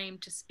your time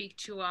to speak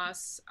to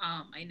us.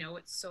 I know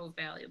it's so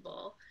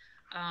valuable.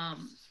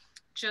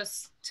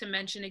 Just to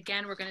mention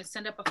again, we're going to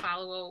send up a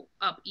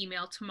follow-up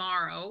email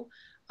tomorrow.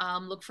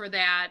 Look for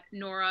that.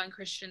 Nora and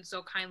Christian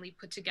so kindly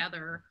put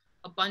together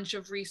a bunch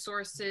of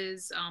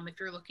resources if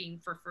you're looking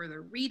for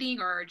further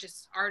reading or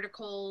just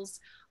articles,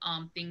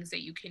 things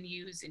that you can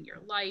use in your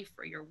life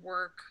or your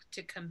work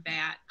to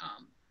combat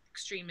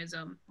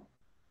extremism.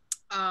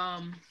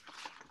 What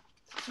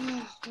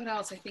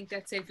else? I think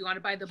that's it. If you want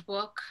to buy the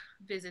book,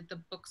 visit the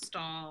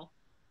bookstall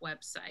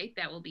website.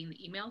 That will be in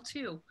the email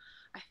too.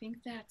 I think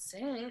that's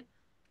it.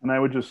 And I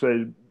would just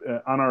say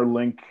on our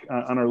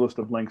list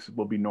of links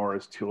will be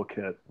Nora's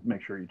toolkit.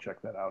 Make sure you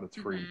check that out. It's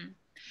free. Mm-hmm.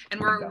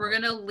 And we're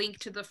going to link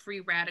to the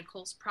Free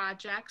Radicals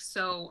Project.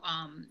 So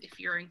if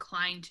you're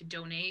inclined to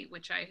donate,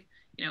 which I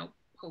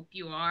hope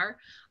you are,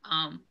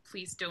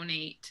 please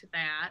donate to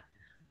that.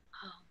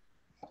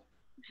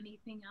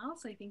 Anything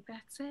else? I think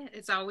that's it.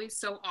 It's always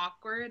so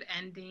awkward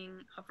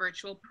ending a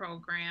virtual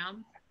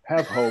program.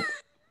 Have hope.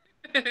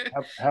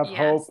 have yes,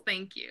 hope.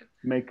 Thank you.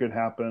 Make it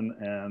happen,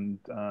 and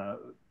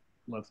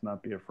let's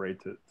not be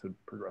afraid to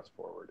progress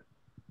forward.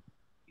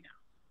 Yeah.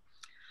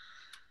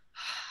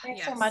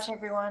 Thanks so much,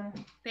 everyone.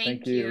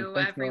 Thank you,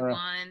 everyone.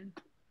 Nora.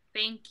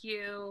 Thank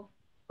you.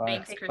 Bye.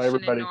 Thanks, Bye, Christian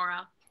everybody. and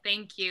Nora.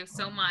 Thank you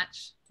so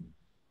much.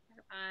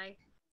 Bye.